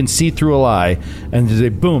can't even see through a lie. And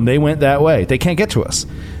they went that way. They can't get to us.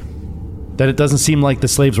 That it doesn't seem like the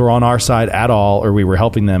slaves were on our side at all, or we were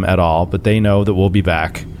helping them at all, but they know that we'll be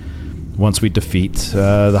back once we defeat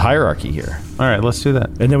the hierarchy here. All right, let's do that.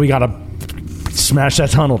 And then we got to smash that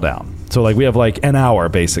tunnel down. So we have an hour,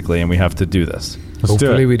 basically, and we have to do this.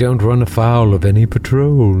 Hopefully we don't run afoul of any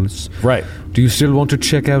patrols. Right. Do you still want to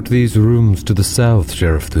check out these rooms to the south,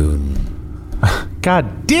 Sheriff Thune?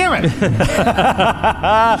 God damn it!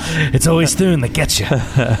 It's always Thune that gets you.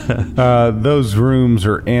 Those rooms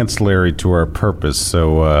are ancillary to our purpose,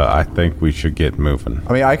 so I think we should get moving.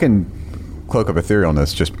 I mean, I can Cloak of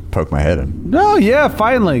Etherealness, just poke my head in. Oh, yeah,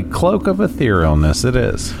 finally. Cloak of Etherealness, it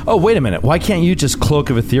is. Oh, wait a minute. Why can't you just Cloak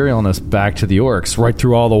of Etherealness back to the orcs, right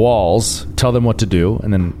through all the walls, tell them what to do,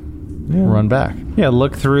 and then run back? Yeah,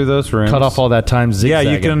 look through those rooms. Cut off all that time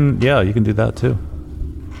zigzagging. You can do that too.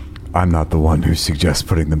 I'm not the one who suggests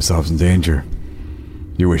putting themselves in danger.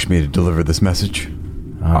 You wish me to deliver this message?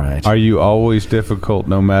 All right. Are you always difficult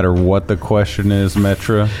no matter what the question is,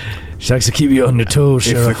 Metra? She likes to keep you on your toes,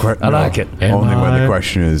 Sheriff. I like it. Only when the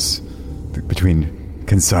question is between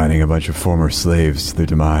consigning a bunch of former slaves to their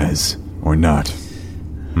demise or not.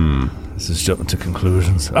 This is jumping to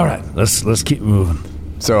conclusions. All right, let's keep moving.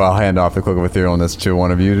 So I'll hand off the Cloak of Etherealness to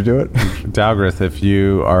one of you to do it. Dalgrith, if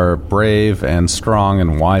you are brave and strong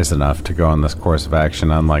and wise enough to go on this course of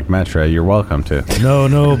action, unlike Metra, you're welcome to.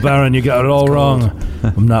 No, Baron, you got it all wrong.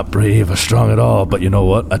 I'm not brave or strong at all, but you know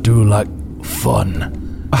what? I do like fun.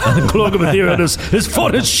 And the Cloak of Etherealness is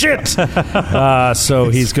fun as shit. So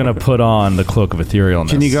he's going to put on the Cloak of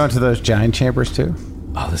Etherealness. Can you go into those giant chambers too?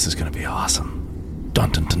 Oh, this is going to be awesome.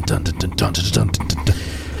 Dun dun dun dun dun dun dun dun dun dun.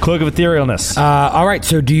 Cloak of Etherealness. All right,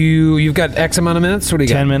 so you've got X amount of minutes? What do you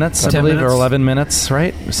got? 10 minutes, I believe, or 11 minutes,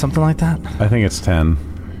 right? Or something like that. I think it's 10.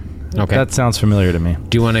 Okay. That sounds familiar to me.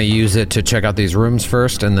 Do you want to use it to check out these rooms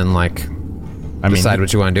first and then decide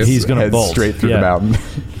what you want to do? He's going to Head bolt straight through the mountain.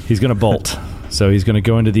 He's going to bolt. So he's going to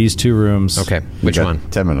go into these two rooms. Okay, which one?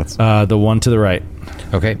 10 minutes. The one to the right.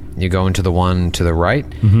 Okay, you go into the one to the right,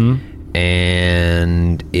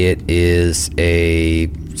 and it is a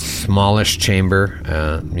smallish chamber,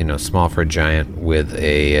 small for a giant, with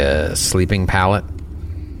a sleeping pallet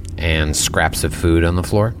and scraps of food on the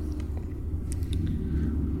floor.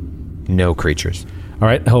 No creatures. All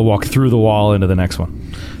right, he'll walk through the wall into the next one.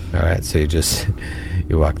 All right, so you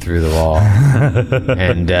walk through the wall,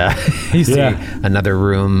 and you see another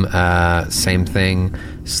room, same thing,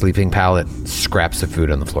 sleeping pallet, scraps of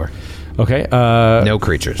food on the floor. Okay. No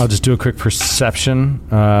creatures. I'll just do a quick perception.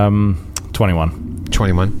 21.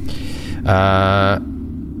 21.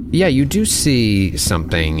 Yeah, you do see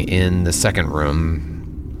something in the second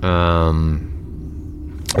room.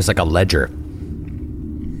 It's like a ledger.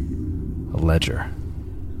 A ledger.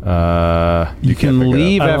 You can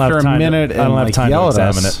leave after a minute and yell at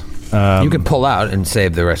us. You can pull out and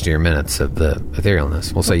save the rest of your minutes of the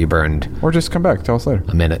etherealness. We'll say you burned Or just come back. Tell us later.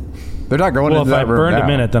 a minute. They're not going Well, into if I that room burned now. a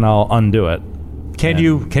minute, then I'll undo it. Can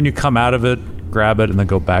you come out of it, grab it, and then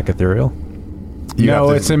go back ethereal? No,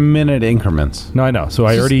 it's in minute increments. No, I know. So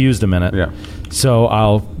I already used a minute. Yeah. So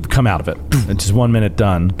I'll come out of it. It's just 1 minute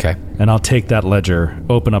done. Okay. And I'll take that ledger,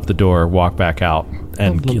 open up the door, walk back out,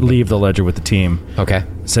 and leave the ledger with the team. Okay.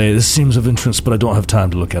 Say, this seems of interest, but I don't have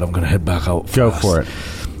time to look at it. I'm going to head back out. Go fast." for it.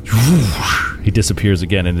 He disappears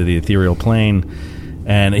again into the ethereal plane,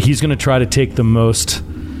 and he's going to try to take the most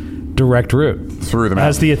direct route Through the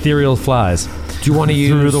as mountain. the ethereal flies. Do you want to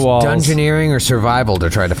Through use the walls. dungeoneering or survival to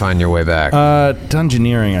try to find your way back?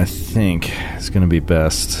 Dungeoneering, I think, is going to be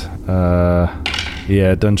best.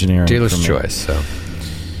 Yeah, dungeoneering. Dealer's for me. choice. So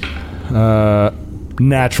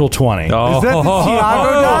Natural 20. Is that the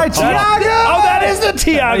Tiago die? Tiago! That is the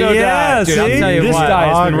Tiago die. Dude, I'll tell you this what, die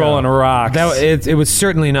has been rolling rocks. It was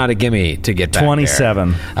certainly not a gimme to get back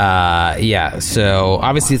 27. Yeah, so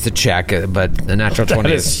obviously it's a check, but the natural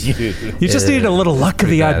 20 is You just need a little luck of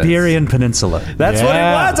the Iberian Peninsula. That's what it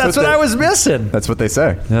was. That's what I was missing. That's what they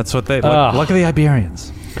say. That's what they luck of the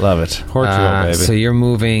Iberians. Love it. Portugal, baby. So you're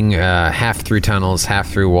moving half through tunnels, half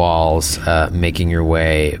through walls, making your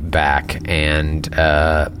way back, and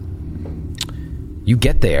you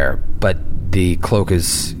get there, but the cloak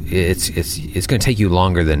is it's going to take you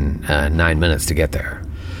longer than 9 minutes to get there.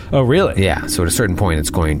 Oh, really? Yeah. So at a certain point, it's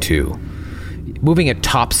going to moving at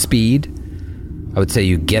top speed. I would say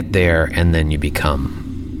you get there and then you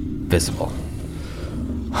become visible.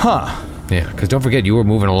 Huh. Yeah, because don't forget, you were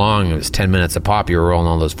moving along. It was 10 minutes a pop. You were rolling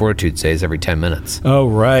all those fortitude saves every 10 minutes. Oh,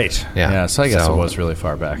 right. Yeah. So I guess it was really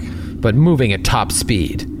far back. But moving at top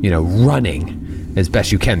speed, running as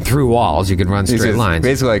best you can through walls, you can run straight lines.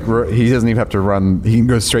 Basically, like, he doesn't even have to run. He can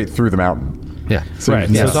go straight through the mountain. Yeah. So Right.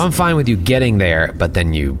 So I'm fine with you getting there, but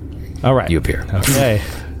then you appear. Okay.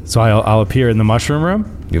 So I'll appear in the mushroom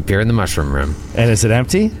room? You appear in the mushroom room. And is it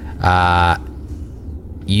empty?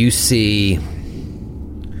 You see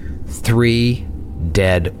 3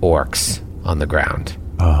 dead orcs on the ground.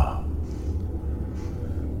 Oh.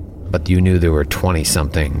 But you knew there were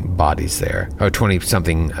 20-something bodies there, or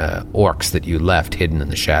 20-something orcs that you left hidden in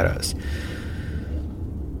the shadows.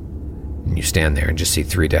 And you stand there and just see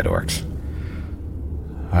 3 dead orcs.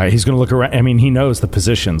 All right, he's going to look around. I mean, he knows the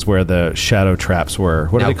positions where the shadow traps were.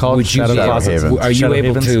 What Now, are they called? would you be able- havens. Are you Shadow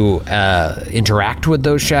able havens? to interact with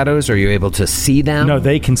those shadows? Are you able to see them? No,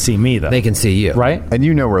 they can see me, though. They can see you. Right? And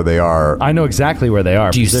you know where they are. I know exactly where they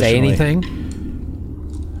are. Do you say positionally.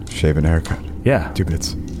 anything? Shave and haircut. Yeah. 2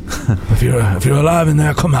 bits. If you're alive in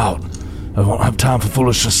there, come out. I won't have time for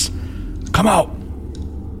foolishness. Come out.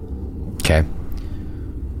 Okay.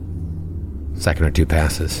 Second or 2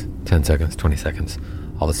 passes. 10 seconds, 20 seconds.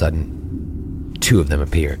 All of a sudden, 2 of them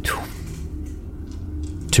appear. 2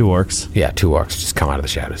 orcs. Yeah, 2 orcs just come out of the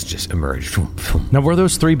shadows, just emerge. Now, were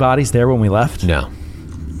those 3 bodies there when we left? No.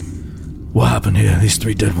 What happened here? These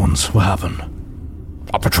 3 dead ones. What happened?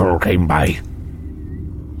 A patrol came by,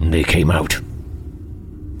 and they came out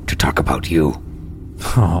to talk about you.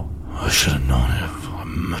 Oh, I should have known it.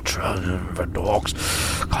 I'm a for dogs.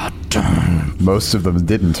 God damn. Most of them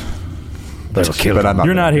didn't. They were killed. But I'm not.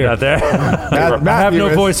 You're not here. Not there. I have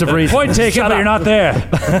no voice of reason. Point taken, but you're not there.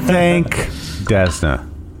 Thank Desna.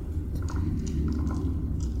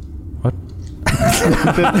 What?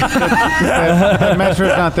 The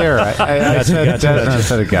metro's not there. I said Desna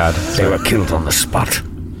instead of God. They were killed on the spot.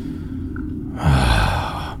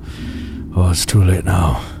 Oh, it's too late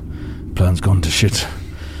now. Plan's gone to shit.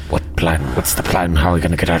 What plan? What's the plan? How are we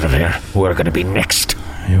going to get out of here? We're going to be next.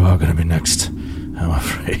 You are going to be next, I'm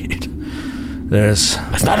afraid.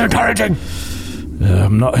 That's not encouraging.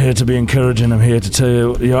 I'm not here to be encouraging. I'm here to tell you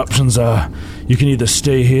what the options are. You can either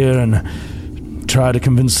stay here and try to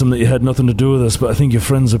convince them that you had nothing to do with us, but I think your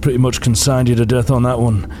friends have pretty much consigned you to death on that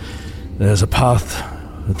one. There's a path,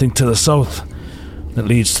 I think, to the south that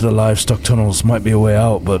leads to the livestock tunnels. Might be a way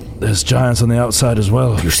out, but there's giants on the outside as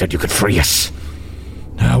well. You said you could free us.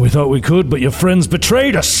 Yeah, we thought we could, but your friends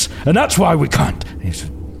betrayed us, and that's why we can't. He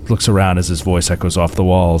looks around as his voice echoes off the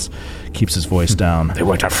walls, keeps his voice down. They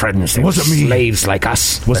weren't our friends. They were Wasn't me. slaves like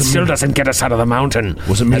us. That Wasn't still me. doesn't get us out of the mountain.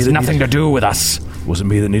 Wasn't me Has that nothing needed- to do with us. It wasn't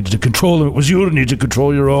me that needed to control them. It was you that needed to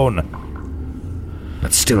control your own.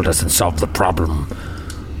 That still doesn't solve the problem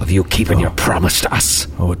of you keeping your promise to us.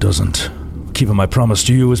 Oh, it doesn't. Keeping my promise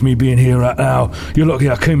to you is me being here right now. You're lucky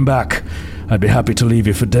I came back. I'd be happy to leave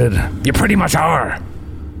you for dead. You pretty much are.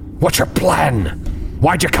 What's your plan?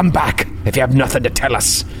 Why'd you come back if you have nothing to tell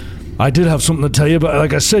us? I did have something to tell you, but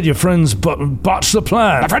like I said, your friends botched the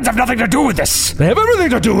plan. My friends have nothing to do with this. They have everything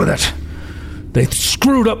to do with it. They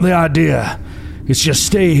screwed up the idea. It's just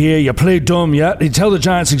stay here, you play dumb, you tell the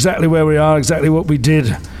giants exactly where we are, exactly what we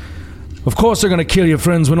did. Of course they're going to kill your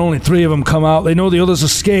friends when only 3 of them come out. They know the others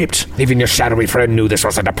escaped. Even your shadowy friend knew this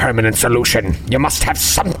wasn't a permanent solution. You must have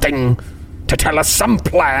something to tell us, some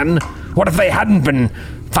plan. What if they hadn't been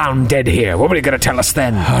found dead here? What were you going to tell us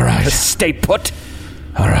then? All right. To stay put?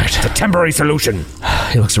 All right. It's a temporary solution.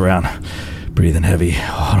 He looks around, breathing heavy.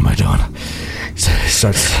 Oh, what am I doing?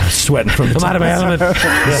 starts sweating from the temples. I'm out of my element.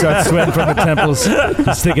 He starts sweating from the temples.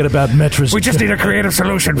 He's thinking about Metra's. We just need a creative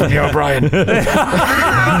solution from you, O'Brien. God.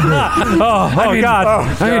 I mean,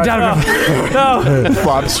 No.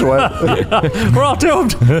 Bob sweat. We're all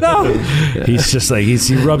doomed. No. He's just like,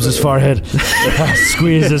 he rubs his forehead,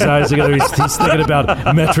 squeezes his eyes together. He's thinking about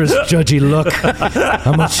Metra's judgy look,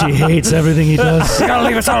 how much she hates everything he does. You gotta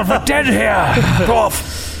leave us all for dead here. Go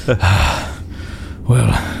off.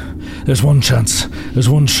 Well, there's one chance. There's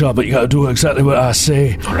one shot, but you gotta do exactly what I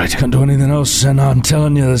say. All right. Can't do anything else, and I'm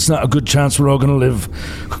telling you, there's not a good chance we're all gonna live.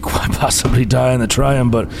 Could quite possibly die in the trying,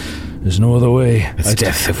 but there's no other way. It's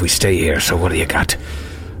death if we stay here, so what do you got?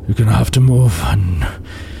 You're gonna have to move, and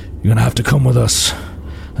you're gonna have to come with us.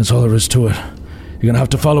 That's all there is to it. You're gonna have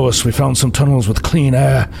to follow us. We found some tunnels with clean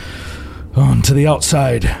air. On to the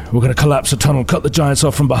outside. We're going to collapse a tunnel, cut the giants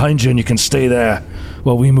off from behind you, and you can stay there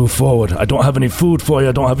while we move forward. I don't have any food for you.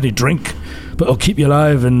 I don't have any drink, but I'll keep you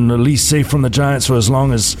alive and at least safe from the giants for as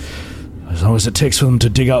long as it takes for them to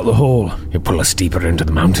dig out the hole. You pull us deeper into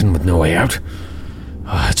the mountain with no way out?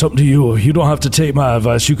 It's up to you. You don't have to take my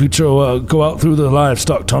advice. You could go out through the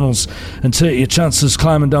livestock tunnels and take your chances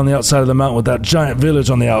climbing down the outside of the mountain with that giant village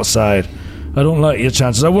on the outside. I don't like your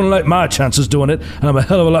chances. I wouldn't like my chances doing it, and I'm a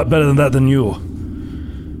hell of a lot better than that than you.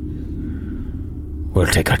 We'll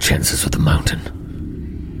take our chances with the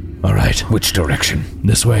mountain. All right. Which direction?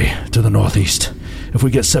 This way, to the northeast. If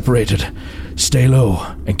we get separated, stay low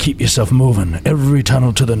and keep yourself moving. Every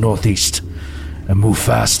tunnel to the northeast. And move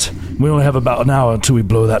fast. We only have about an hour until we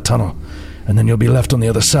blow that tunnel. And then you'll be left on the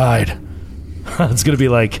other side. It's going to be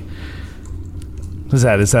like... What is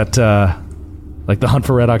that? Is that... like the Hunt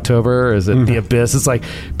for Red October, or is it the Abyss? It's like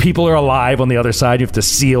people are alive on the other side. You have to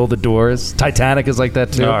seal the doors. Titanic is like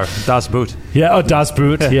that too. Das Boot. Yeah, Das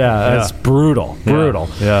Boot. Yeah, it's brutal.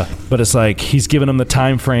 Yeah. But it's like he's giving them the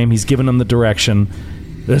time frame. He's giving them the direction.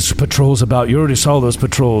 There's patrols about. You already saw those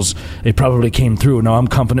patrols. They probably came through. Now I'm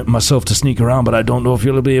confident in myself to sneak around, but I don't know if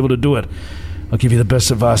you'll be able to do it. I'll give you the best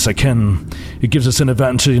advice I can. It gives us an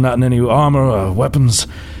advantage. You're not in any armor or weapons.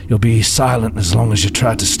 You'll be silent as long as you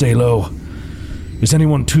try to stay low. Is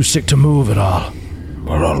anyone too sick to move at all?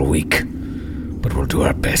 We're all weak, but we'll do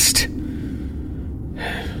our best.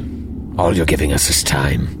 All you're giving us is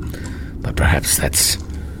time, but perhaps that's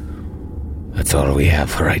all we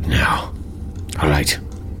have for right now. All right,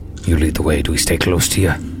 you lead the way. Do we stay close to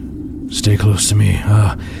you? Stay close to me.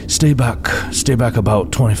 Stay back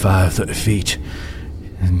about 25, 30 feet.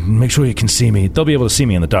 And make sure you can see me. They'll be able to see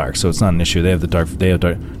me in the dark, so it's not an issue. They have the dark vision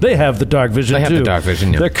too. They have the dark vision,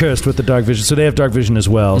 yeah. They're cursed with the dark vision, so they have dark vision as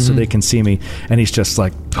well, so they can see me. And he's just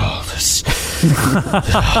like, this.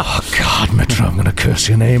 Oh, God, Metra, I'm going to curse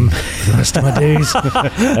your name for the rest of my days.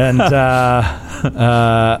 And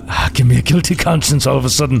give me a guilty conscience all of a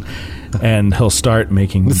sudden. And he'll start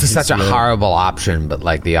making... This is such a horrible option, but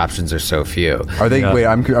like the options are so few. Are they? Wait,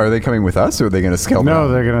 are they coming with us, or are they going to scale? No,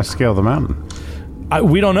 they're going to scale the mountain.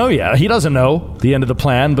 We don't know yet. He doesn't know the end of the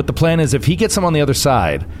plan, but the plan is if he gets them on the other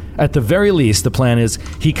side, at the very least, the plan is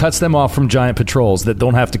he cuts them off from giant patrols that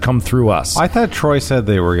don't have to come through us. I thought Troy said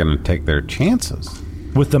they were going to take their chances.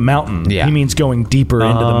 With the mountain. Yeah. He means going deeper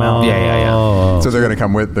into the mountain. Yeah. So they're going to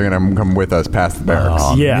come with us past the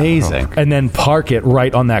barracks. Yeah. Amazing. And then park it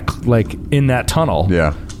right on that, like, in that tunnel.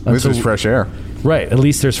 Yeah. This is fresh air. Right. At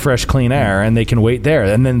least there's fresh, clean air, and they can wait there.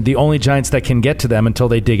 And then the only giants that can get to them until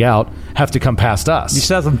they dig out have to come past us. You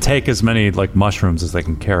should have them take as many like mushrooms as they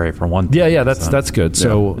can carry for one. Yeah, that's good.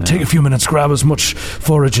 So take a few minutes, grab as much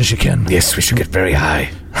forage as you can. Yes, we should get very high.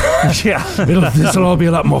 Yeah. This'll all be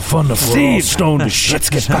a lot more fun if we're all stoned as shit. Let's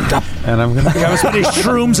get pumped up. And I'm going to Grab as many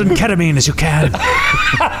shrooms and ketamine as you can. Do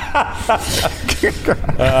you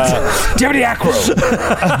have any acro?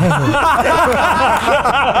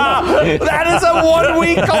 That is a 1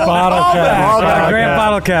 week old Bottle cap. Grand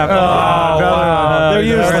bottle cap. They're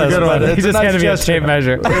useless. But He just handed me a tape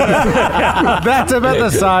measure. That's about the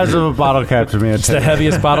size of a bottle cap to me. It's the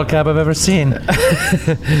heaviest bottle cap I've ever seen.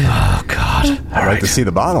 Oh, God. I'd like to see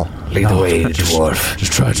the bottle. Lead the way, dwarf.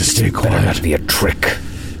 Just try to stay Better not quiet. be a trick.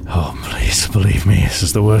 Oh, please, believe me. This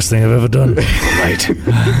is the worst thing I've ever done. Right.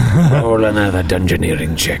 Roll another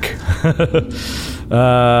dungeoneering check.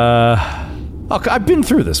 I've been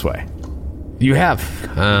through this way. You have,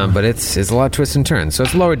 but it's a lot of twists and turns. So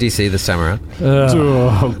it's lower DC this time around.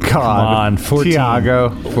 Oh, God. Come on, 14. Tiago.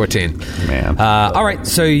 14. Man. All right,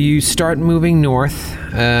 so you start moving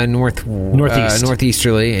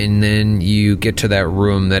northeasterly, and then you get to that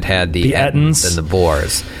room that had the Ettins and the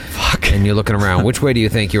boars. Fuck. And you're looking around. Which way do you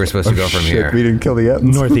think you were supposed to go from here? We didn't kill the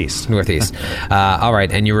Ettins. Northeast. Northeast. All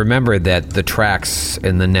right, and you remember that the tracks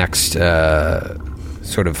in the next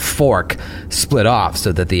sort of fork split off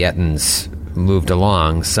so that the Ettins moved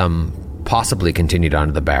along. Some possibly continued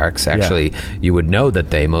onto the barracks. Actually, you would know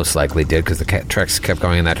that they most likely did because the treks kept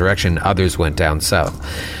going in that direction. Others went down south.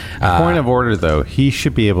 Point of order, though, he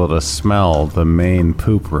should be able to smell the main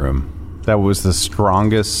poop room. That was the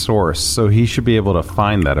strongest source, so he should be able to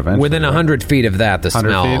find that eventually. Within 100 feet of that, the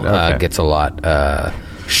smell gets a lot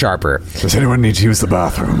sharper. Does anyone need to use the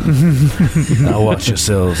bathroom? Now watch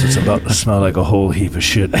yourselves. It's about to smell like a whole heap of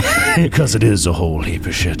shit. Because it is a whole heap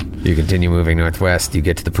of shit. You continue moving northwest. You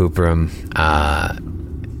get to the poop room.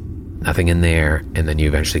 Nothing in there. And then you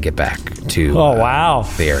eventually get back to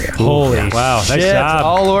the area. Holy wow. Nice job.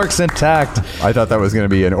 All orcs intact. I thought that was going to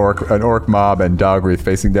be an orc mob and Dogwreath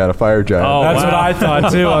facing down a fire giant. Oh, that's what I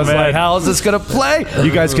thought, too. I was like, how is this going to play?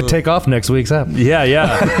 You guys could take off next week's app. Yeah.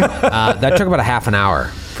 That took about a half an hour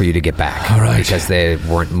for you to get back. All right. Because they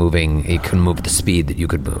weren't moving. You couldn't move at the speed that you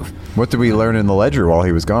could move. What did we learn in the ledger while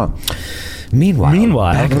he was gone?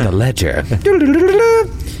 Meanwhile, back in the ledger.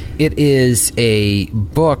 It is a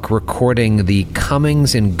book recording the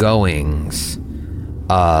comings and goings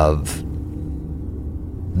of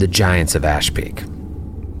the Giants of Ash Peak.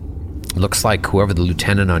 Looks like whoever the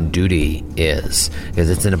lieutenant on duty is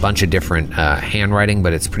it's in a bunch of different handwriting,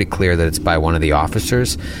 but it's pretty clear that it's by one of the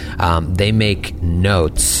officers. They make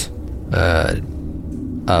notes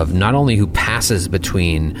of not only who passes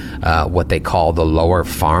between what they call the lower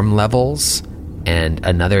farm levels and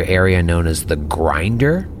another area known as the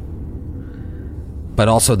Grinder, but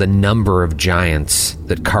also the number of giants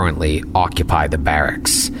that currently occupy the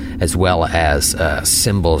barracks, as well as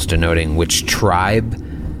symbols denoting which tribe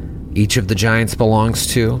each of the giants belongs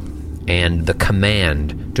to, and the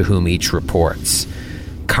command to whom each reports.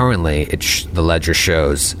 Currently, the ledger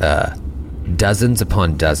shows dozens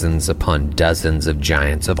upon dozens upon dozens of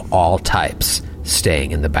giants of all types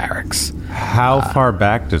staying in the barracks. How far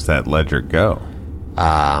back does that ledger go?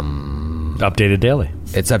 Updated daily.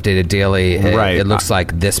 It's updated daily. Right. It looks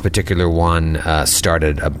like this particular one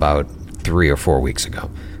started about 3 or 4 weeks ago.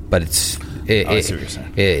 But it's... I see what you're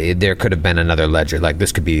saying. There could have been another ledger. Like,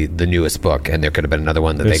 this could be the newest book, and there could have been another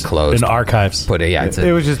one that they closed. In archives.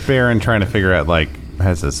 It was just Baron trying to figure out, like,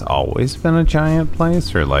 has this always been a giant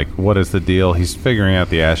place? Or, like, what is the deal? He's figuring out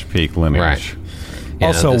the Ash Peak lineage. Right.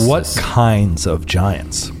 Also, what kinds of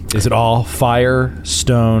giants? Is it all fire,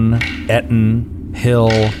 stone, Ettin, hill?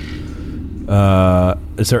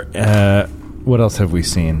 Is there... what else have we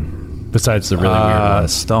seen? Besides the really weird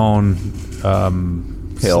ones? Stone,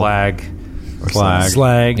 slag.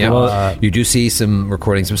 Slag. Yeah. Well, you do see some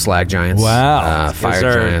recordings of slag giants. Wow. Fire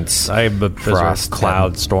giants. Frost.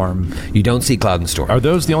 Cloud storm. You don't see cloud and storm. are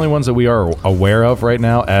those the only ones that we are aware of right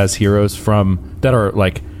now as heroes that are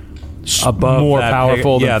like Above more that,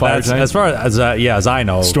 powerful than fire that's, giants? as far as I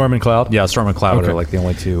know, Storm and Cloud? Yeah, Storm and Cloud Okay. are like the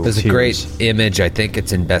only two. There's a tiers. great image, I think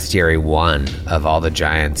it's in Bestiary 1, of all the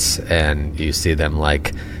giants, and you see them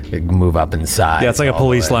like move up in size. Yeah, it's like a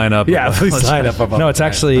police lineup. Yeah, please sign up. No, it's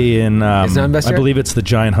actually in. It's not in Bestiary? I believe it's the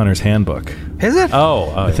Giant Hunter's Handbook. Is it?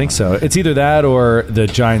 I think so. It's either that or the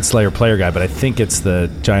Giantslayer Player Guide, but I think it's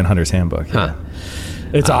the Giant Hunter's Handbook. Huh.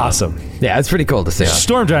 It's awesome. Yeah, it's pretty cool to see.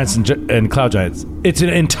 Storm Giants and Cloud Giants. It's an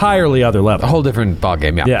entirely other level. A whole different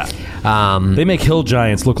ballgame, yeah. Yeah. They make hill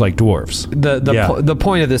giants look like dwarves. The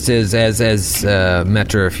point of this is, as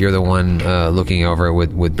Metra, if you're the one looking over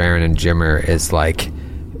with Baron and Jimmer, is like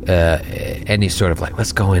any sort of like,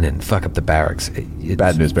 let's go in and fuck up the barracks.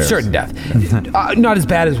 Bad news bears. Certain death. Not as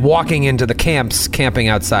bad as walking into the camping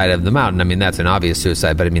outside of the mountain. I mean, that's an obvious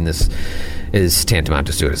suicide, but I mean, this is tantamount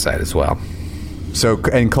to suicide as well. So,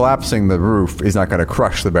 and collapsing the roof is not going to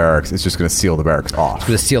crush the barracks. It's just going to seal the barracks off. It's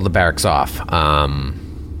going to seal the barracks off,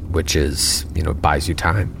 which is, buys you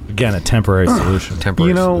time. Again, a temporary solution.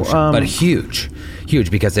 Solution. But huge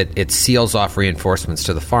because it seals off reinforcements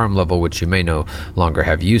to the farm level, which you may no longer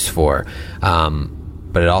have use for.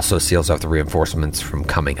 But it also seals off the reinforcements from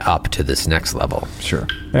coming up to this next level. Sure.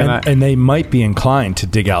 And they might be inclined to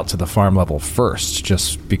dig out to the farm level first,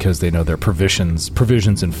 just because they know their provisions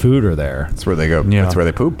and food are there. That's where they go. Yeah. That's where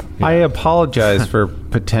they poop. Yeah. I apologize for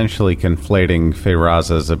potentially conflating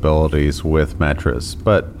Feyraza's abilities with Metra's,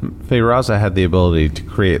 but Feyraza had the ability to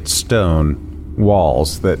create stone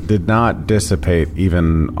walls that did not dissipate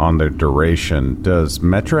even on their duration. Does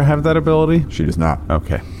Metra have that ability? She does not.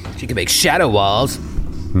 Okay. She can make shadow walls.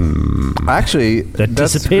 Actually, That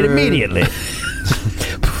dissipate immediately.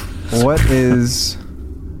 What is...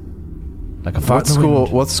 Like a fart in the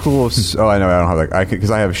wind. What school of... Oh, I know. I don't have that. Because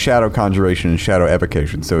I have shadow conjuration and shadow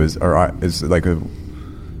evocation. So is like a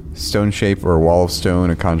stone shape or a wall of stone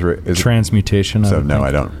a conjure... Transmutation. So no,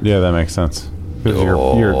 I don't. Yeah, that makes sense. Because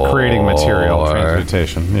you're creating material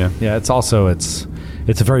transmutation. Yeah. Yeah, it's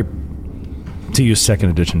a very, to use second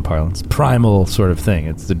edition parlance, primal sort of thing.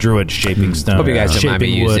 It's the druid shaping stone. Hope you guys don't mind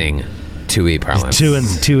me shaping wood. using 2E parlance.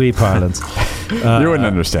 2E parlance. You wouldn't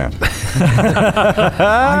understand.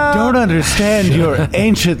 I don't understand your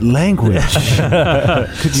ancient language.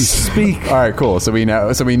 Could you speak? All right, cool. So we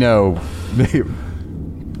know.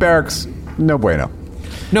 Barracks, no bueno.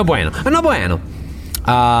 No bueno. No bueno.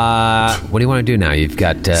 What do you want to do now? You've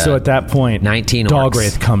got So at that point, 19 Dog orcs.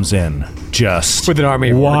 Wraith comes in, just With an army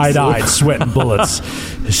of orcs. wide-eyed, sweating bullets.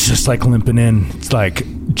 It's just like limping in. It's like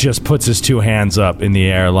just puts his two hands up in the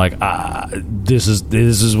air, like this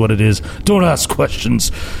is what it is. Don't ask questions.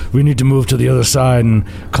 We need to move to the other side and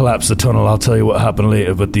collapse the tunnel. I'll tell you what happened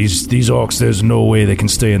later. But these orcs, there's no way they can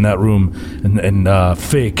stay in that room and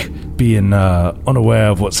fake being unaware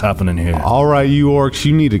of what's happening here. All right, you orcs,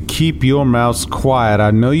 you need to keep your mouths quiet.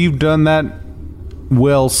 I know you've done that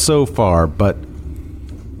well so far, but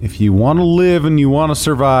if you want to live and you want to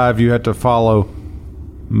survive, you have to follow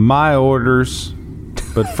my orders.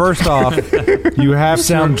 But first off, you have to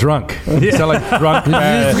Sound drunk. You sound like drunk.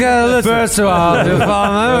 First of all,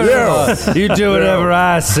 you do whatever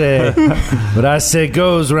I say. What I say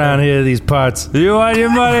goes around here, these parts. You want your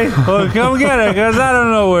money? Well, come get it, because I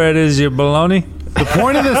don't know where it is, you baloney. The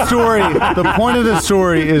point of the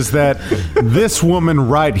story is that this woman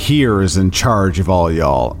right here is in charge of all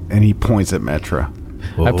y'all, and he points at Metra.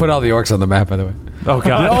 I put all the orcs on the map, by the way. Oh,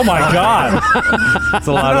 God. Oh, my God. That's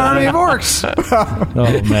a lot of Army of orcs.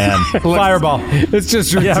 Oh, man. Fireball. It's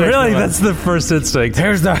just Yeah, ridiculous. really, that's the first instinct.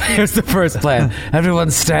 Here's the first plan.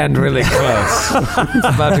 Everyone stand really close. It's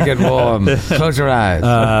about to get warm. Close your eyes.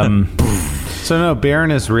 So no,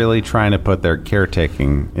 Baron is really trying to put their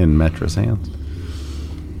caretaking in Metra's hands.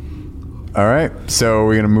 All right, so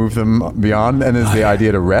we're going to move them beyond, and is the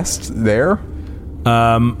idea to rest there? Or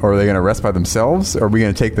are they going to rest by themselves? Or are we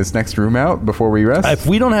going to take this next room out before we rest? If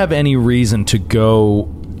we don't have any reason to go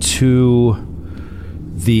to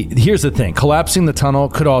here's the thing. Collapsing the tunnel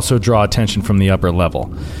could also draw attention from the upper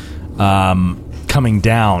level. Coming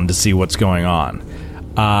down to see what's going on.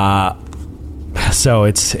 So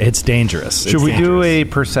it's dangerous. Should we do a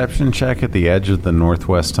perception check at the edge of the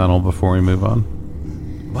northwest tunnel before we move on?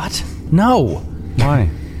 What? No.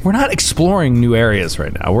 Why? We're not exploring new areas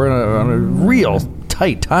right now. We're on a real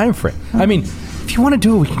tight time frame. I mean, if you want to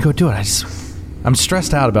do it, we can go do it. I'm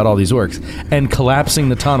stressed out about all these orcs and collapsing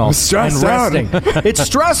the tunnel and resting. It's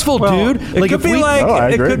stressful, dude. It could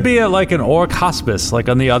be like an orc hospice, like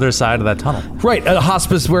on the other side of that tunnel. Right, a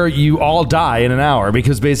hospice where you all die in an hour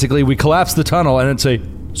because basically we collapse the tunnel and then say,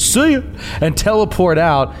 see ya, and teleport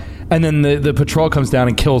out, and then the patrol comes down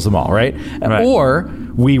and kills them all, right? Or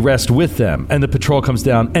we rest with them, and the patrol comes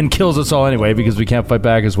down and kills us all anyway because we can't fight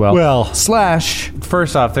back as well.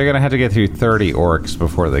 First off, they're going to have to get through 30 orcs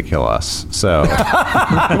before they kill us. So we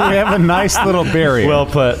have a nice little barrier. Well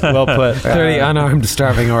put. 30 unarmed,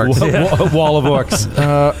 starving orcs. Wall of orcs.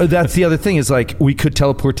 That's the other thing is, like, we could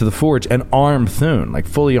teleport to the forge and arm Thune, like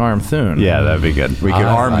fully arm Thune. Yeah, that'd be good. We could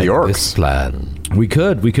arm the orcs. This plan. We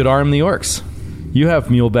could arm the orcs. You have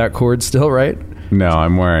muleback cords still, right? No,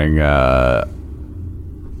 I'm wearing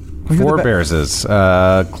Forebears'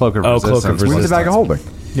 cloak of resistance. Where's the bag of holding?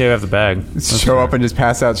 Yeah, we have the bag. Show up and just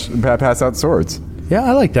pass out swords. Yeah,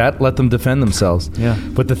 I like that. Let them defend themselves. Yeah.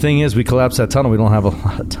 But the thing is, we collapse that tunnel. We don't have a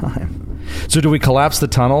lot of time. So do we collapse the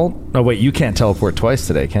tunnel? Oh, wait, you can't teleport twice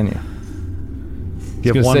today, can you?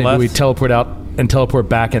 You have one left? Do we teleport out and teleport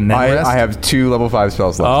back and then rest? I have 2 level 5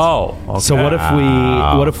 spells left. Oh, okay. So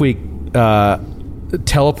what if we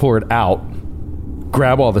teleport out,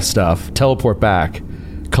 grab all the stuff, teleport back,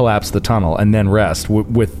 collapse the tunnel, and then rest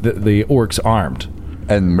with the orcs armed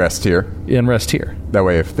and rest here. That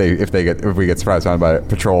way, if we get surprised by a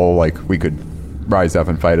patrol, like, we could rise up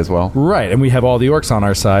and fight as well. Right, and we have all the orcs on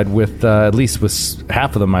our side with at least with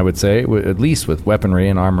half of them, I would say, at least with weaponry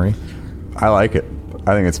and armory. I like it.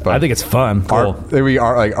 I think it's fun. I think it's fun. Cool. We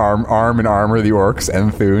are like arm and armor the orcs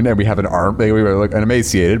and Thune, and we have an arm. We were like an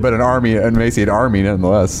emaciated army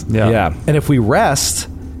nonetheless. Yeah. And if we rest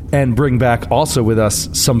and bring back also with us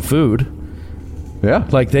some food,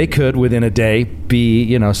 like they could within a day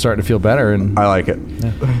be starting to feel better. And I like it.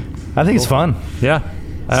 Yeah. I think it's fun. Yeah,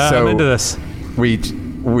 I'm into this.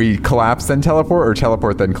 We collapse then teleport, or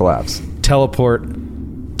teleport then collapse. Teleport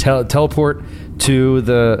to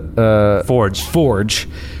the forge.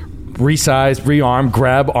 resize, rearm,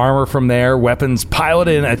 grab armor from there, weapons, pile it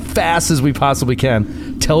in as fast as we possibly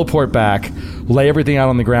can, teleport back, lay everything out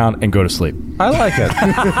on the ground, and go to sleep. I like it.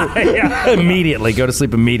 Yeah, immediately. Go to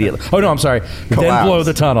sleep immediately. Oh, no, I'm sorry. Then blow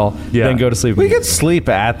the tunnel, then go to sleep. We could sleep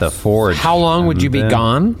at the forge. How long would you be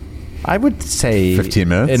gone? I would say 15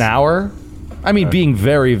 minutes? An hour. I mean, being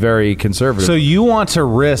very, very conservative. So you want to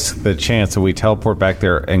risk the chance that we teleport back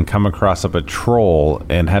there and come across a patrol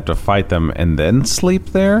and have to fight them and then sleep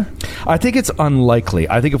there? I think it's unlikely.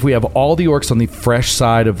 I think if we have all the orcs on the fresh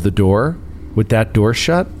side of the door, with that door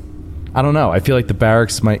shut, I don't know. I feel like the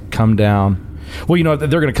barracks might come down. Well, you know,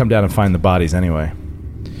 they're going to come down and find the bodies anyway.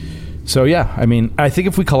 So, yeah, I mean, I think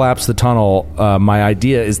if we collapse the tunnel, my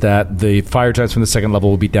idea is that the fire giants from the second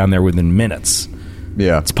level will be down there within minutes.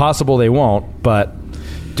 Yeah. It's possible they won't, but...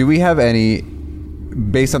 Do we have any,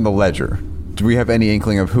 based on the ledger, do we have any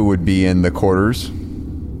inkling of who would be in the quarters?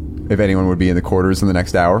 If anyone would be in the quarters in the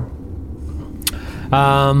next hour?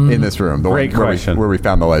 In this room. Great question. Where we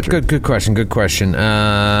found the ledger. Good question.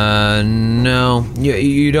 No,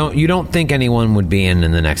 you don't think anyone would be in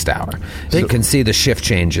the next hour. They can see the shift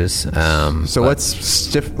changes. So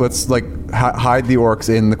let's like hide the orcs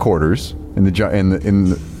in the quarters in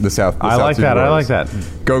the south. I like that.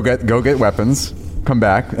 Go get weapons. Come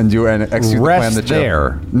back and execute the plan. Rest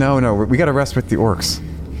there. No, we got to rest with the orcs.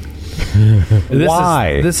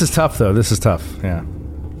 Why? This is tough, though. This is tough. Yeah.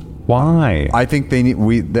 Why? I think they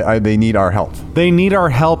need our help. They need our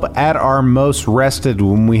help at our most rested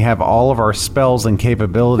when we have all of our spells and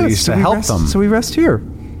capabilities to help them. So we rest here.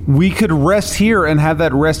 We could rest here and have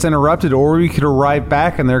that rest interrupted, or we could arrive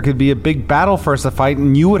back and there could be a big battle for us to fight,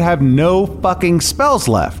 and you would have no fucking spells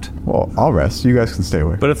left. Well, I'll rest. You guys can stay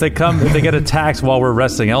away. But if they get attacked while we're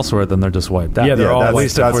resting elsewhere, then they're just wiped out. Yeah, they're all at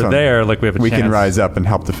least if we're there, like we have a chance. We can rise up and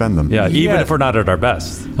help defend them. Yeah, even if we're not at our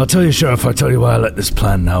best. I'll tell you, Sheriff, I'll tell you why I like this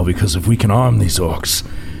plan now, because if we can arm these orcs,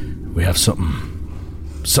 we have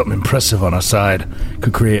something impressive on our side.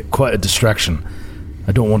 Could create quite a distraction.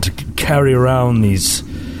 I don't want to carry around these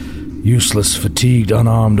useless, fatigued,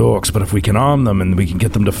 unarmed orcs, but if we can arm them and we can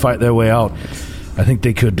get them to fight their way out, I think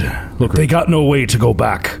they could... Look, they got no way to go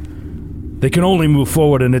back. They can only move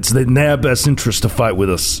forward, and it's in their best interest to fight with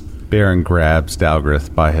us. Baron grabs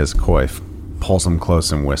Dalgrith by his coif, pulls him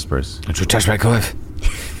close and whispers, Don't you touch my coif.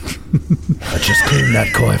 I just cleaned that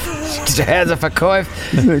coif. Get your hands off a coif.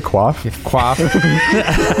 Isn't it quaff? It's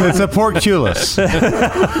a porculus.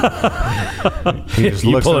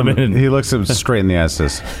 He looks him straight in the eyes and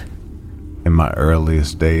says, in my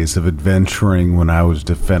earliest days of adventuring when I was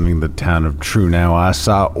defending the town of Trunau, I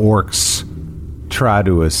saw orcs try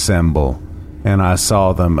to assemble, and I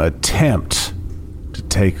saw them attempt to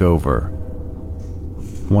take over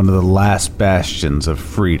one of the last bastions of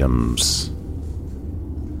freedoms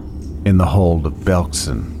in the hold of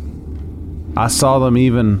Belkson. I saw them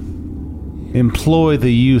even employ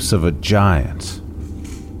the use of a giant.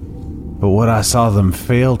 But what I saw them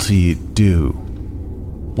fail to do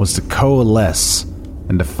was to coalesce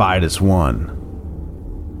and to fight as one.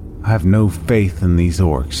 I have no faith in these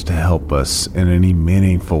orcs to help us in any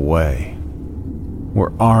meaningful way.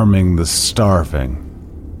 We're arming the starving,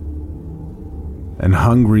 and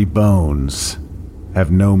hungry bones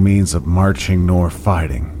have no means of marching nor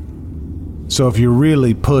fighting. So if you're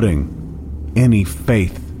really putting any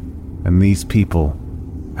faith in these people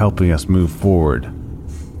helping us move forward,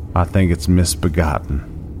 I think it's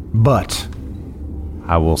misbegotten. But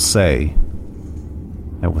I will say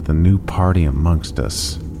that with a new party amongst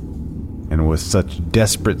us, and with such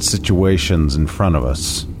desperate situations in front of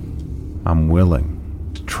us, I'm willing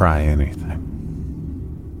to try anything.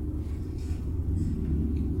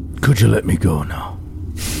 Could you let me go now?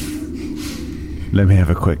 Let me have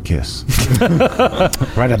a quick kiss.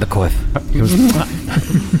 Right at the coif.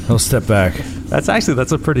 He'll step back.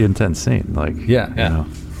 That's a pretty intense scene. Like, Yeah. you know.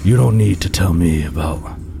 You don't need to tell me about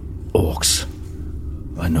orcs.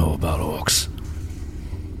 I know about orcs.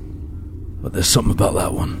 But there's something about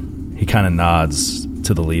that one. He kind of nods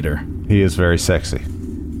to the leader. He is very sexy.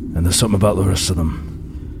 And there's something about the rest of them.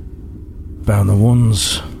 Baron,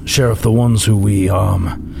 Sheriff, the ones who we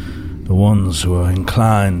arm, the ones who are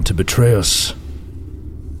inclined to betray us,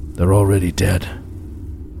 they're already dead.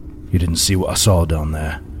 You didn't see what I saw down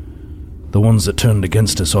there. The ones that turned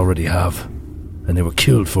against us already have, and they were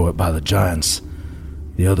killed for it by the giants.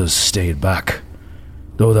 The others stayed back.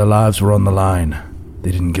 Though their lives were on the line,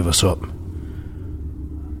 they didn't give us up.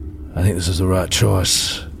 I think this is the right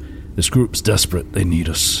choice. This group's desperate. They need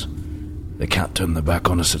us. They can't turn their back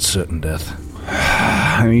on us at certain death.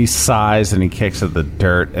 And he sighs and he kicks at the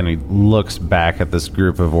dirt and he looks back at this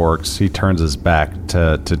group of orcs. He turns his back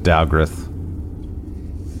to Dalgrith.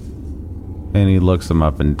 And he looks them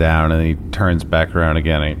up and down, and he turns back around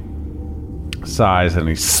again. And he sighs, and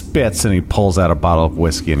he spits, and he pulls out a bottle of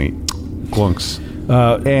whiskey, and he glunks.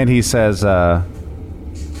 And he says, the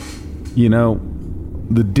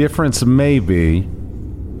difference may be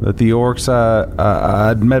that the orcs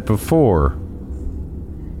I'd met before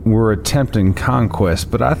were attempting conquest,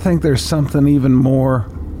 but I think there's something more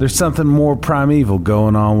primeval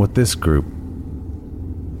going on with this group.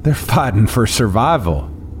 They're fighting for survival.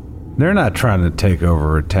 They're not trying to take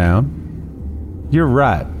over a town. You're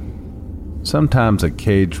right. Sometimes a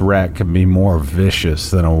caged rat can be more vicious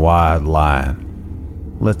than a wild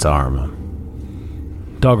lion. Let's arm him.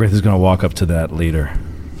 Dalgrith is going to walk up to that leader.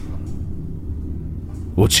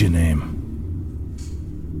 What's your name?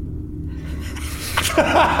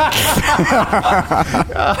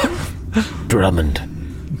 Drummond.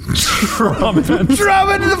 Drummond,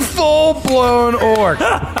 the full-blown orc.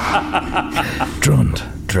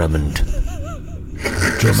 Drummond.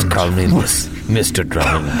 Just call me Mr.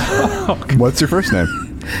 Drummond. What's your first name?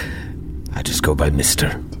 I just go by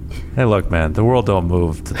Mr. Hey, look, man, the world don't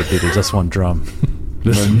move to the beat of just one drum.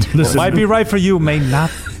 Listen. Might be right for you, may not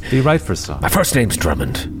be right for some. My first name's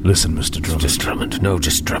Drummond. Listen, Mr. Drummond. Just Drummond. No,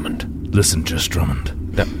 just Drummond. Listen, just Drummond.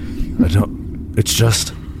 No. I don't... It's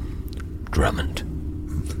just... Drummond.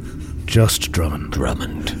 Just Drummond.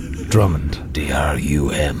 Drummond. Drummond.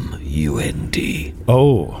 D-R-U-M-U-N-D.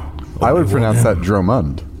 Oh. I would pronounce that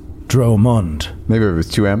Dromund. Dromund. Maybe it was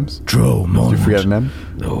 2 M's? Dromund. Did you forget an M?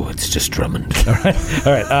 No, it's just Drummond. All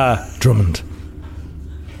right. Drummond.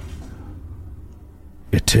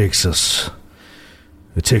 It takes us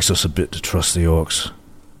a bit to trust the orcs.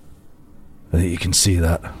 I think you can see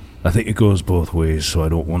that. I think it goes both ways, so I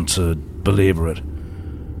don't want to belabor it.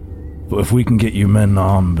 But if we can get you men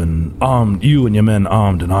you and your men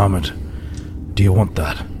armed and armored, do you want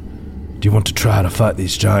that? Do you want to try to fight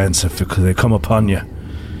these giants if they come upon you?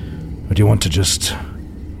 Or do you want to just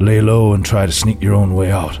lay low and try to sneak your own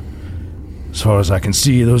way out? As far as I can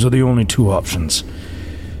see, those are the only 2 options.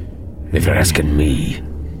 If you're asking me,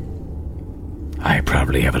 I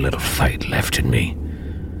probably have a little fight left in me.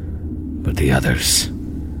 But the others,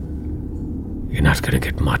 you're not going to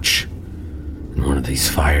get much. And one of these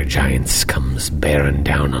fire giants comes bearing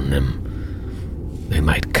down on them, they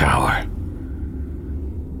might cower.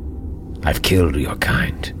 I've killed your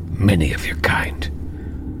kind, many of your kind.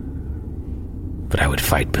 But I would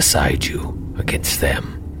fight beside you against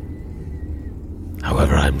them.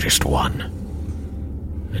 However, I'm just one.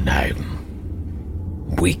 And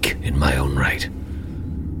I'm weak in my own right.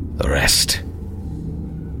 The rest,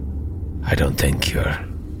 I don't think you're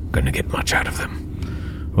going to get much out of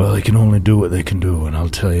them. Well, they can only do what they can do, and I'll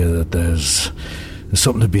tell you that there's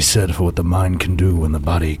something to be said for what the mind can do when the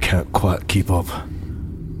body can't quite keep up.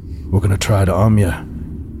 We're going to try to arm you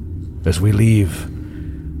as we leave.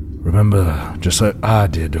 Remember, just like I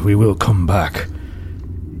did, we will come back.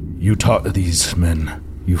 You talk to these men.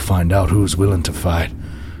 You find out who's willing to fight,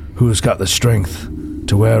 who's got the strength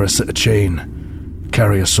to wear a chain,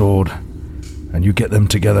 carry a sword, and you get them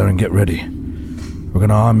together and get ready. We're going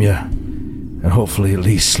to arm you, and hopefully at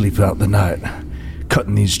least sleep out the night,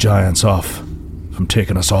 cutting these giants off from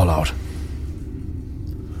taking us all out.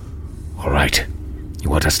 All right. You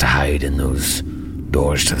want us to hide in those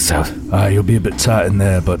doors to the south? You'll be a bit tight in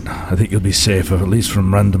there, but I think you'll be safer, at least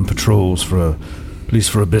from random patrols at least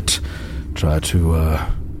for a bit. Try to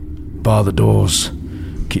bar the doors,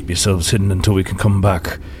 keep yourselves hidden until we can come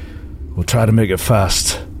back. We'll try to make it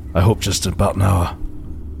fast. I hope just about an hour.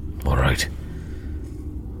 All right.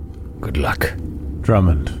 Good luck.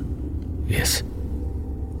 Drummond. Yes.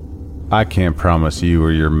 I can't promise you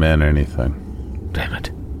or your men anything. Damn it.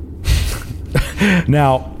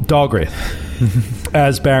 Now, Dalgrith,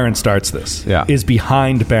 as Baron starts this, is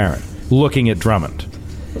behind Baron, looking at Drummond,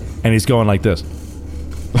 and he's going like this.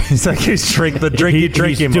 He's like he's doing the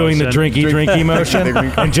drinky motion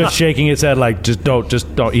and just shaking his head like just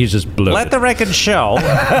don't. He's just blue. Let the record show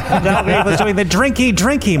that he was doing the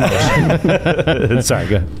drinky motion. Sorry,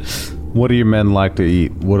 go ahead. What do your men like to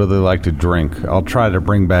eat? What do they like to drink? I'll try to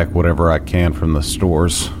bring back whatever I can from the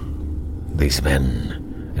stores. These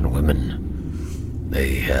men and women,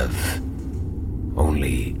 they have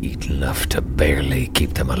only eaten enough to barely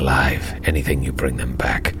keep them alive. Anything you bring them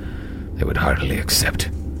back, they would heartily accept.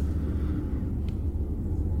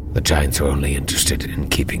 The giants are only interested in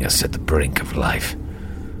keeping us at the brink of life.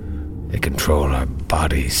 They control our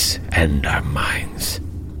bodies and our minds.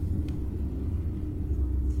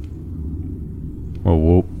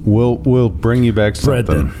 Well, we'll bring you back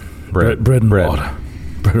something. Bread and water.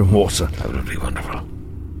 Bread and water. That would be wonderful.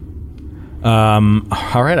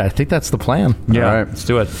 All right, I think that's the plan. Yeah, All right. let's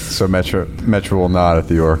do it. So Metra will nod at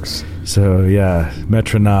the orcs. So, yeah,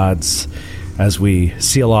 Metra nods as we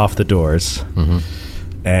seal off the doors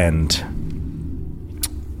and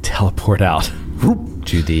teleport out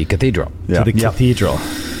To the cathedral. to the cathedral.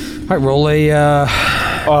 All right, roll a...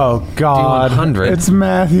 Oh, God. D100. It's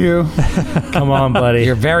Matthew. Come on, buddy.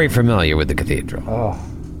 You're very familiar with the cathedral.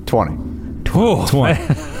 20. 20.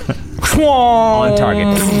 On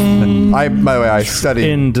target. By the way, I studied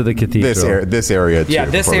Into the cathedral. this area too. Yeah,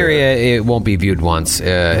 this area, it won't be viewed once.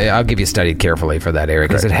 I'll give you studied carefully for that area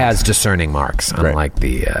because it has discerning marks, unlike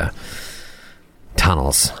the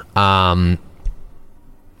tunnels. All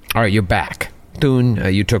right, you're back. Thune,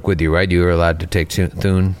 you took with you, right? You were allowed to take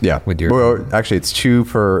Thune with your... Well, actually,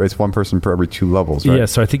 it's one person per every 2 levels, right? Yeah,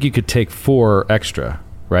 so I think you could take 4 extra,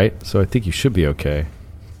 right? So I think you should be okay.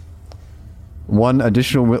 1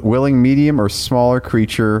 additional willing medium or smaller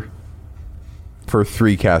creature per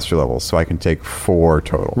 3 caster levels, so I can take 4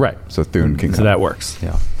 total. Right. So Thune can So come. that works.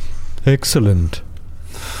 Yeah. Excellent.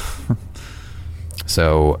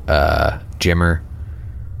 So, Jimmer,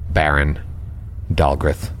 Baron,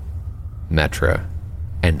 Dalgrith, Metra,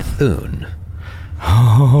 and Thune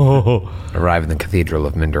arrive in the Cathedral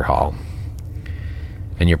of Minderhall.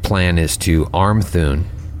 And your plan is to arm Thune,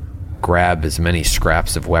 grab as many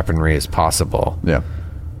scraps of weaponry as possible,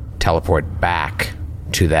 teleport back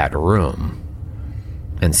to that room,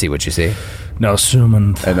 and see what you see. Now,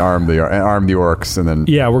 assuming... And arm the orcs, and then...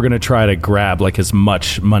 Yeah, we're going to try to grab like as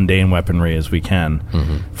much mundane weaponry as we can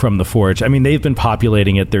from the forge. I mean, they've been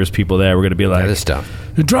populating it. There's people there. We're going to be like... this stuff.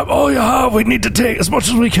 Drop all you have. We need to take as much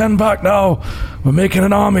as we can back now. We're making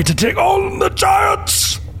an army to take all the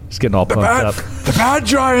giants. He's getting all pumped up. The bad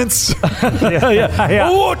giants! Yeah.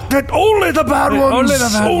 Oh, only the bad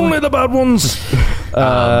ones. Only the bad ones.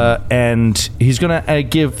 And he's going to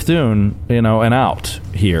give Thune, an out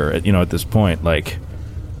here, at this point. Like,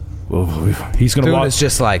 he's going to Thune walk... is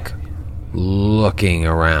just like looking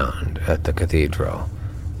around at the cathedral.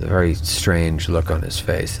 A very strange look on his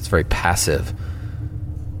face. It's very passive.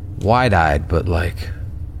 Wide-eyed, but like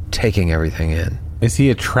taking everything in. Is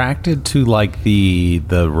he attracted to like the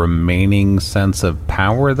remaining sense of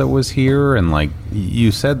power that was here? And like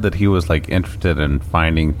you said that he was like interested in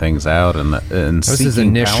finding things out and This seeking his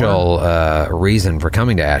initial power? reason for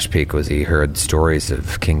coming to Ash Peak was he heard stories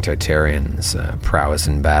of King Tartarean's prowess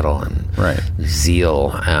in battle and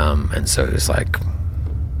zeal, and so he was like,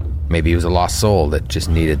 maybe he was a lost soul that just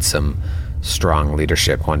needed some strong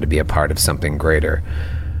leadership, wanted to be a part of something greater.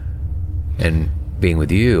 And being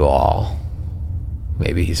with you all,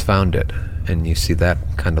 maybe he's found it, and you see that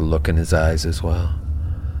kind of look in his eyes as well.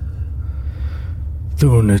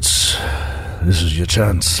 Thune, this is your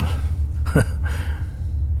chance.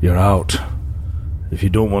 You're out. If you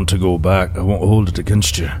don't want to go back, I won't hold it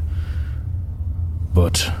against you.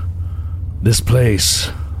 But this place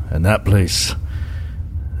and that place,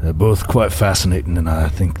 they're both quite fascinating, and I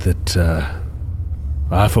think that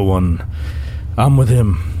I, for one, I'm with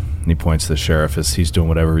him. And he points to the sheriff as he's doing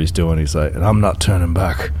whatever he's doing. He's like, And I'm not turning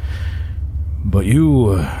back. But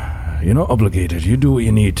you're not obligated. You do what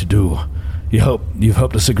you need to do. You've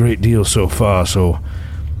helped us a great deal so far, so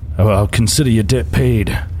I'll consider your debt paid.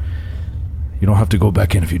 You don't have to go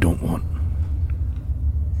back in if you don't want.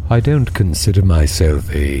 I don't consider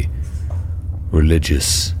myself a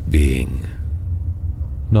religious being.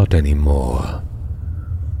 Not anymore.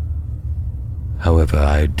 However,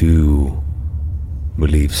 I do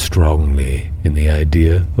believe strongly in the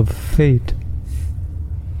idea of fate.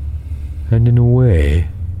 And in a way,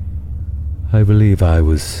 I believe I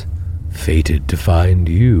was fated to find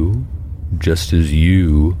you, just as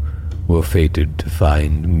you were fated to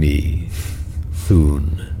find me,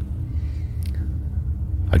 Thune.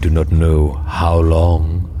 I do not know how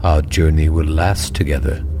long our journey will last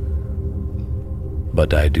together,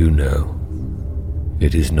 but I do know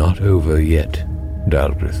it is not over yet,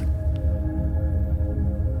 Dalgrith.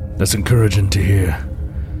 That's encouraging to hear.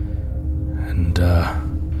 And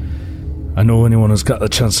I know anyone who's got the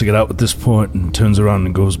chance to get out at this point and turns around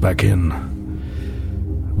and goes back in.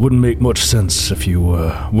 Wouldn't make much sense if you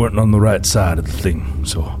weren't on the right side of the thing,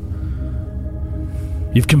 so...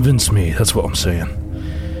 You've convinced me, that's what I'm saying.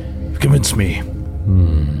 You've convinced me.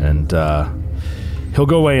 and he'll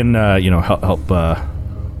go away and help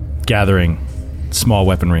gathering small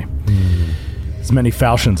weaponry, as many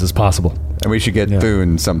falchions as possible. And we should get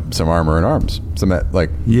Thune some armor and arms. Some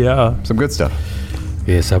good stuff.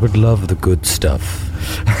 Yes, I would love the good stuff.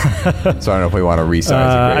 So I don't know if we want to resize.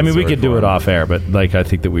 I mean, we could do it off air, but like I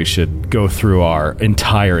think that we should go through our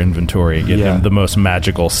entire inventory and get him the most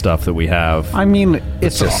magical stuff that we have. I mean,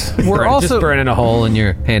 it's Just also burning a hole in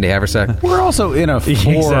your handy haversack. we're also in a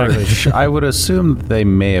forge. I would assume that they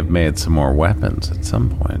may have made some more weapons at some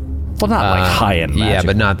point. Well, not like high-end magic. Yeah,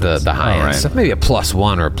 but not the high-end right. stuff. Maybe a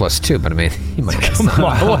 +1 or a +2, but I mean, he might have Come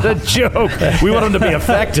on, what a joke. We want him to be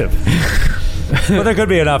effective. Well, there could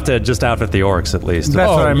be enough to just outfit the orcs at least. That's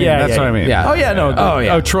what I mean. That's what I mean. Yeah. Oh, yeah, no.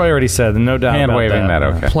 yeah. Oh, Troy already said, no doubt Hand about waving that.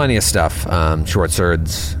 Okay. Plenty of stuff. Short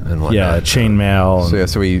swords and whatnot. Yeah, chainmail.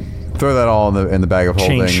 So we throw that all in the bag of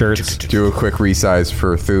holding. Chain shirts. Do a quick resize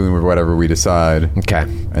for Thune or whatever we decide. Okay.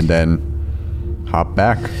 And then hop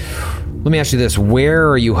back. Let me ask you this. Where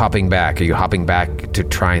are you hopping back? Are you hopping back to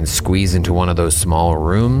try and squeeze into one of those small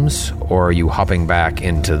rooms? Or are you hopping back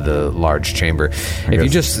into the large chamber?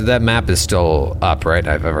 That map is still up, right?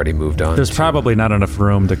 I've already moved on. There's probably not enough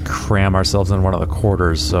room to cram ourselves in one of the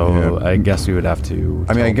quarters, so I guess we would have to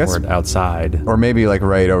teleport outside. Or maybe like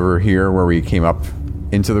right over here where we came up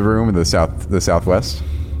into the room, the southwest.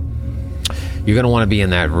 You're going to want to be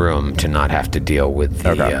in that room to not have to deal with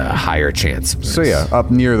the higher chance. So yeah,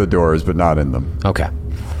 up near the doors, but not in them. Okay.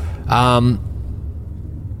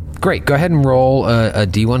 Great. Go ahead and roll a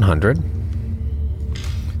D100.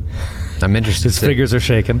 I'm interested. His figures are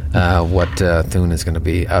shaking. What Thune is going to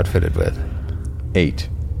be outfitted with. 8.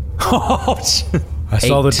 I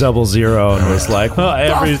saw the 00 and was like,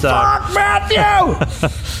 every time. Fuck,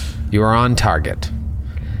 Matthew! You are on target.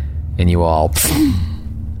 And you all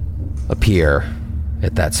appear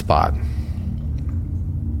at that spot.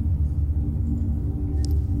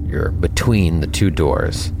 You're between the two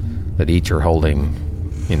doors that each are holding,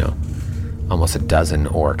 almost a dozen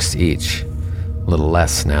orcs each. A little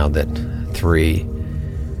less now that 3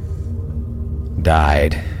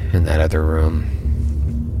 died in that other room.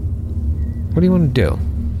 What do you want to do?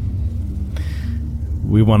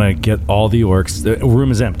 We want to get all the orcs. The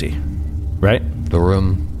room is empty, right? The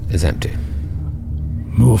room is empty.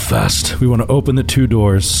 Move fast. We want to open the 2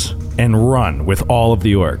 doors and run with all of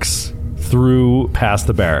the orcs through past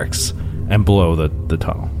the barracks and below the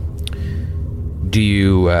tunnel. Do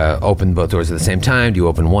you open both doors at the same time? Do you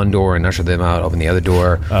open one door and usher them out, open the other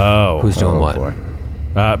door? Oh. Who's doing what? Boy.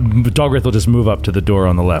 Dogwraith will just move up to the door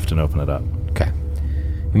on the left and open it up. Okay.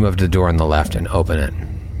 You move to the door on the left and open it.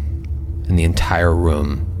 And the entire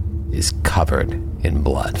room is covered in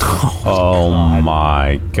blood. Oh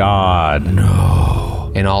my God.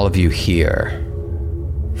 No. And all of you hear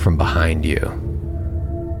from behind you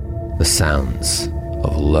the sounds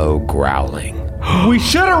of low growling. We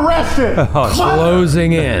should arrest it.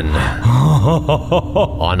 Closing in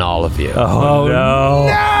on all of you. Oh, no.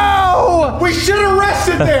 No! We should arrest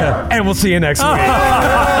it there. And we'll see you next week.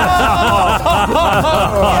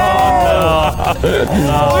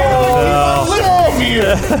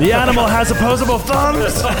 The animal has opposable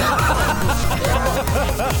thumbs.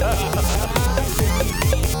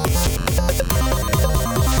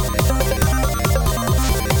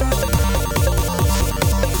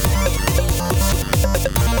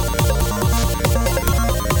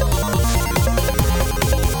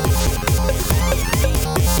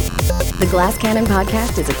 The Glass Cannon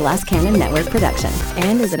Podcast is a Glass Cannon Network production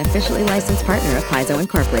and is an officially licensed partner of Paizo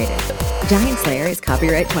Incorporated. Giantslayer is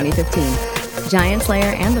copyright 2015.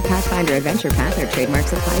 Giantslayer and the Pathfinder Adventure Path are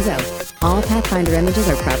trademarks of Paizo. All Pathfinder images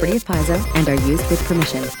are property of Paizo and are used with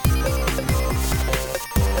permission.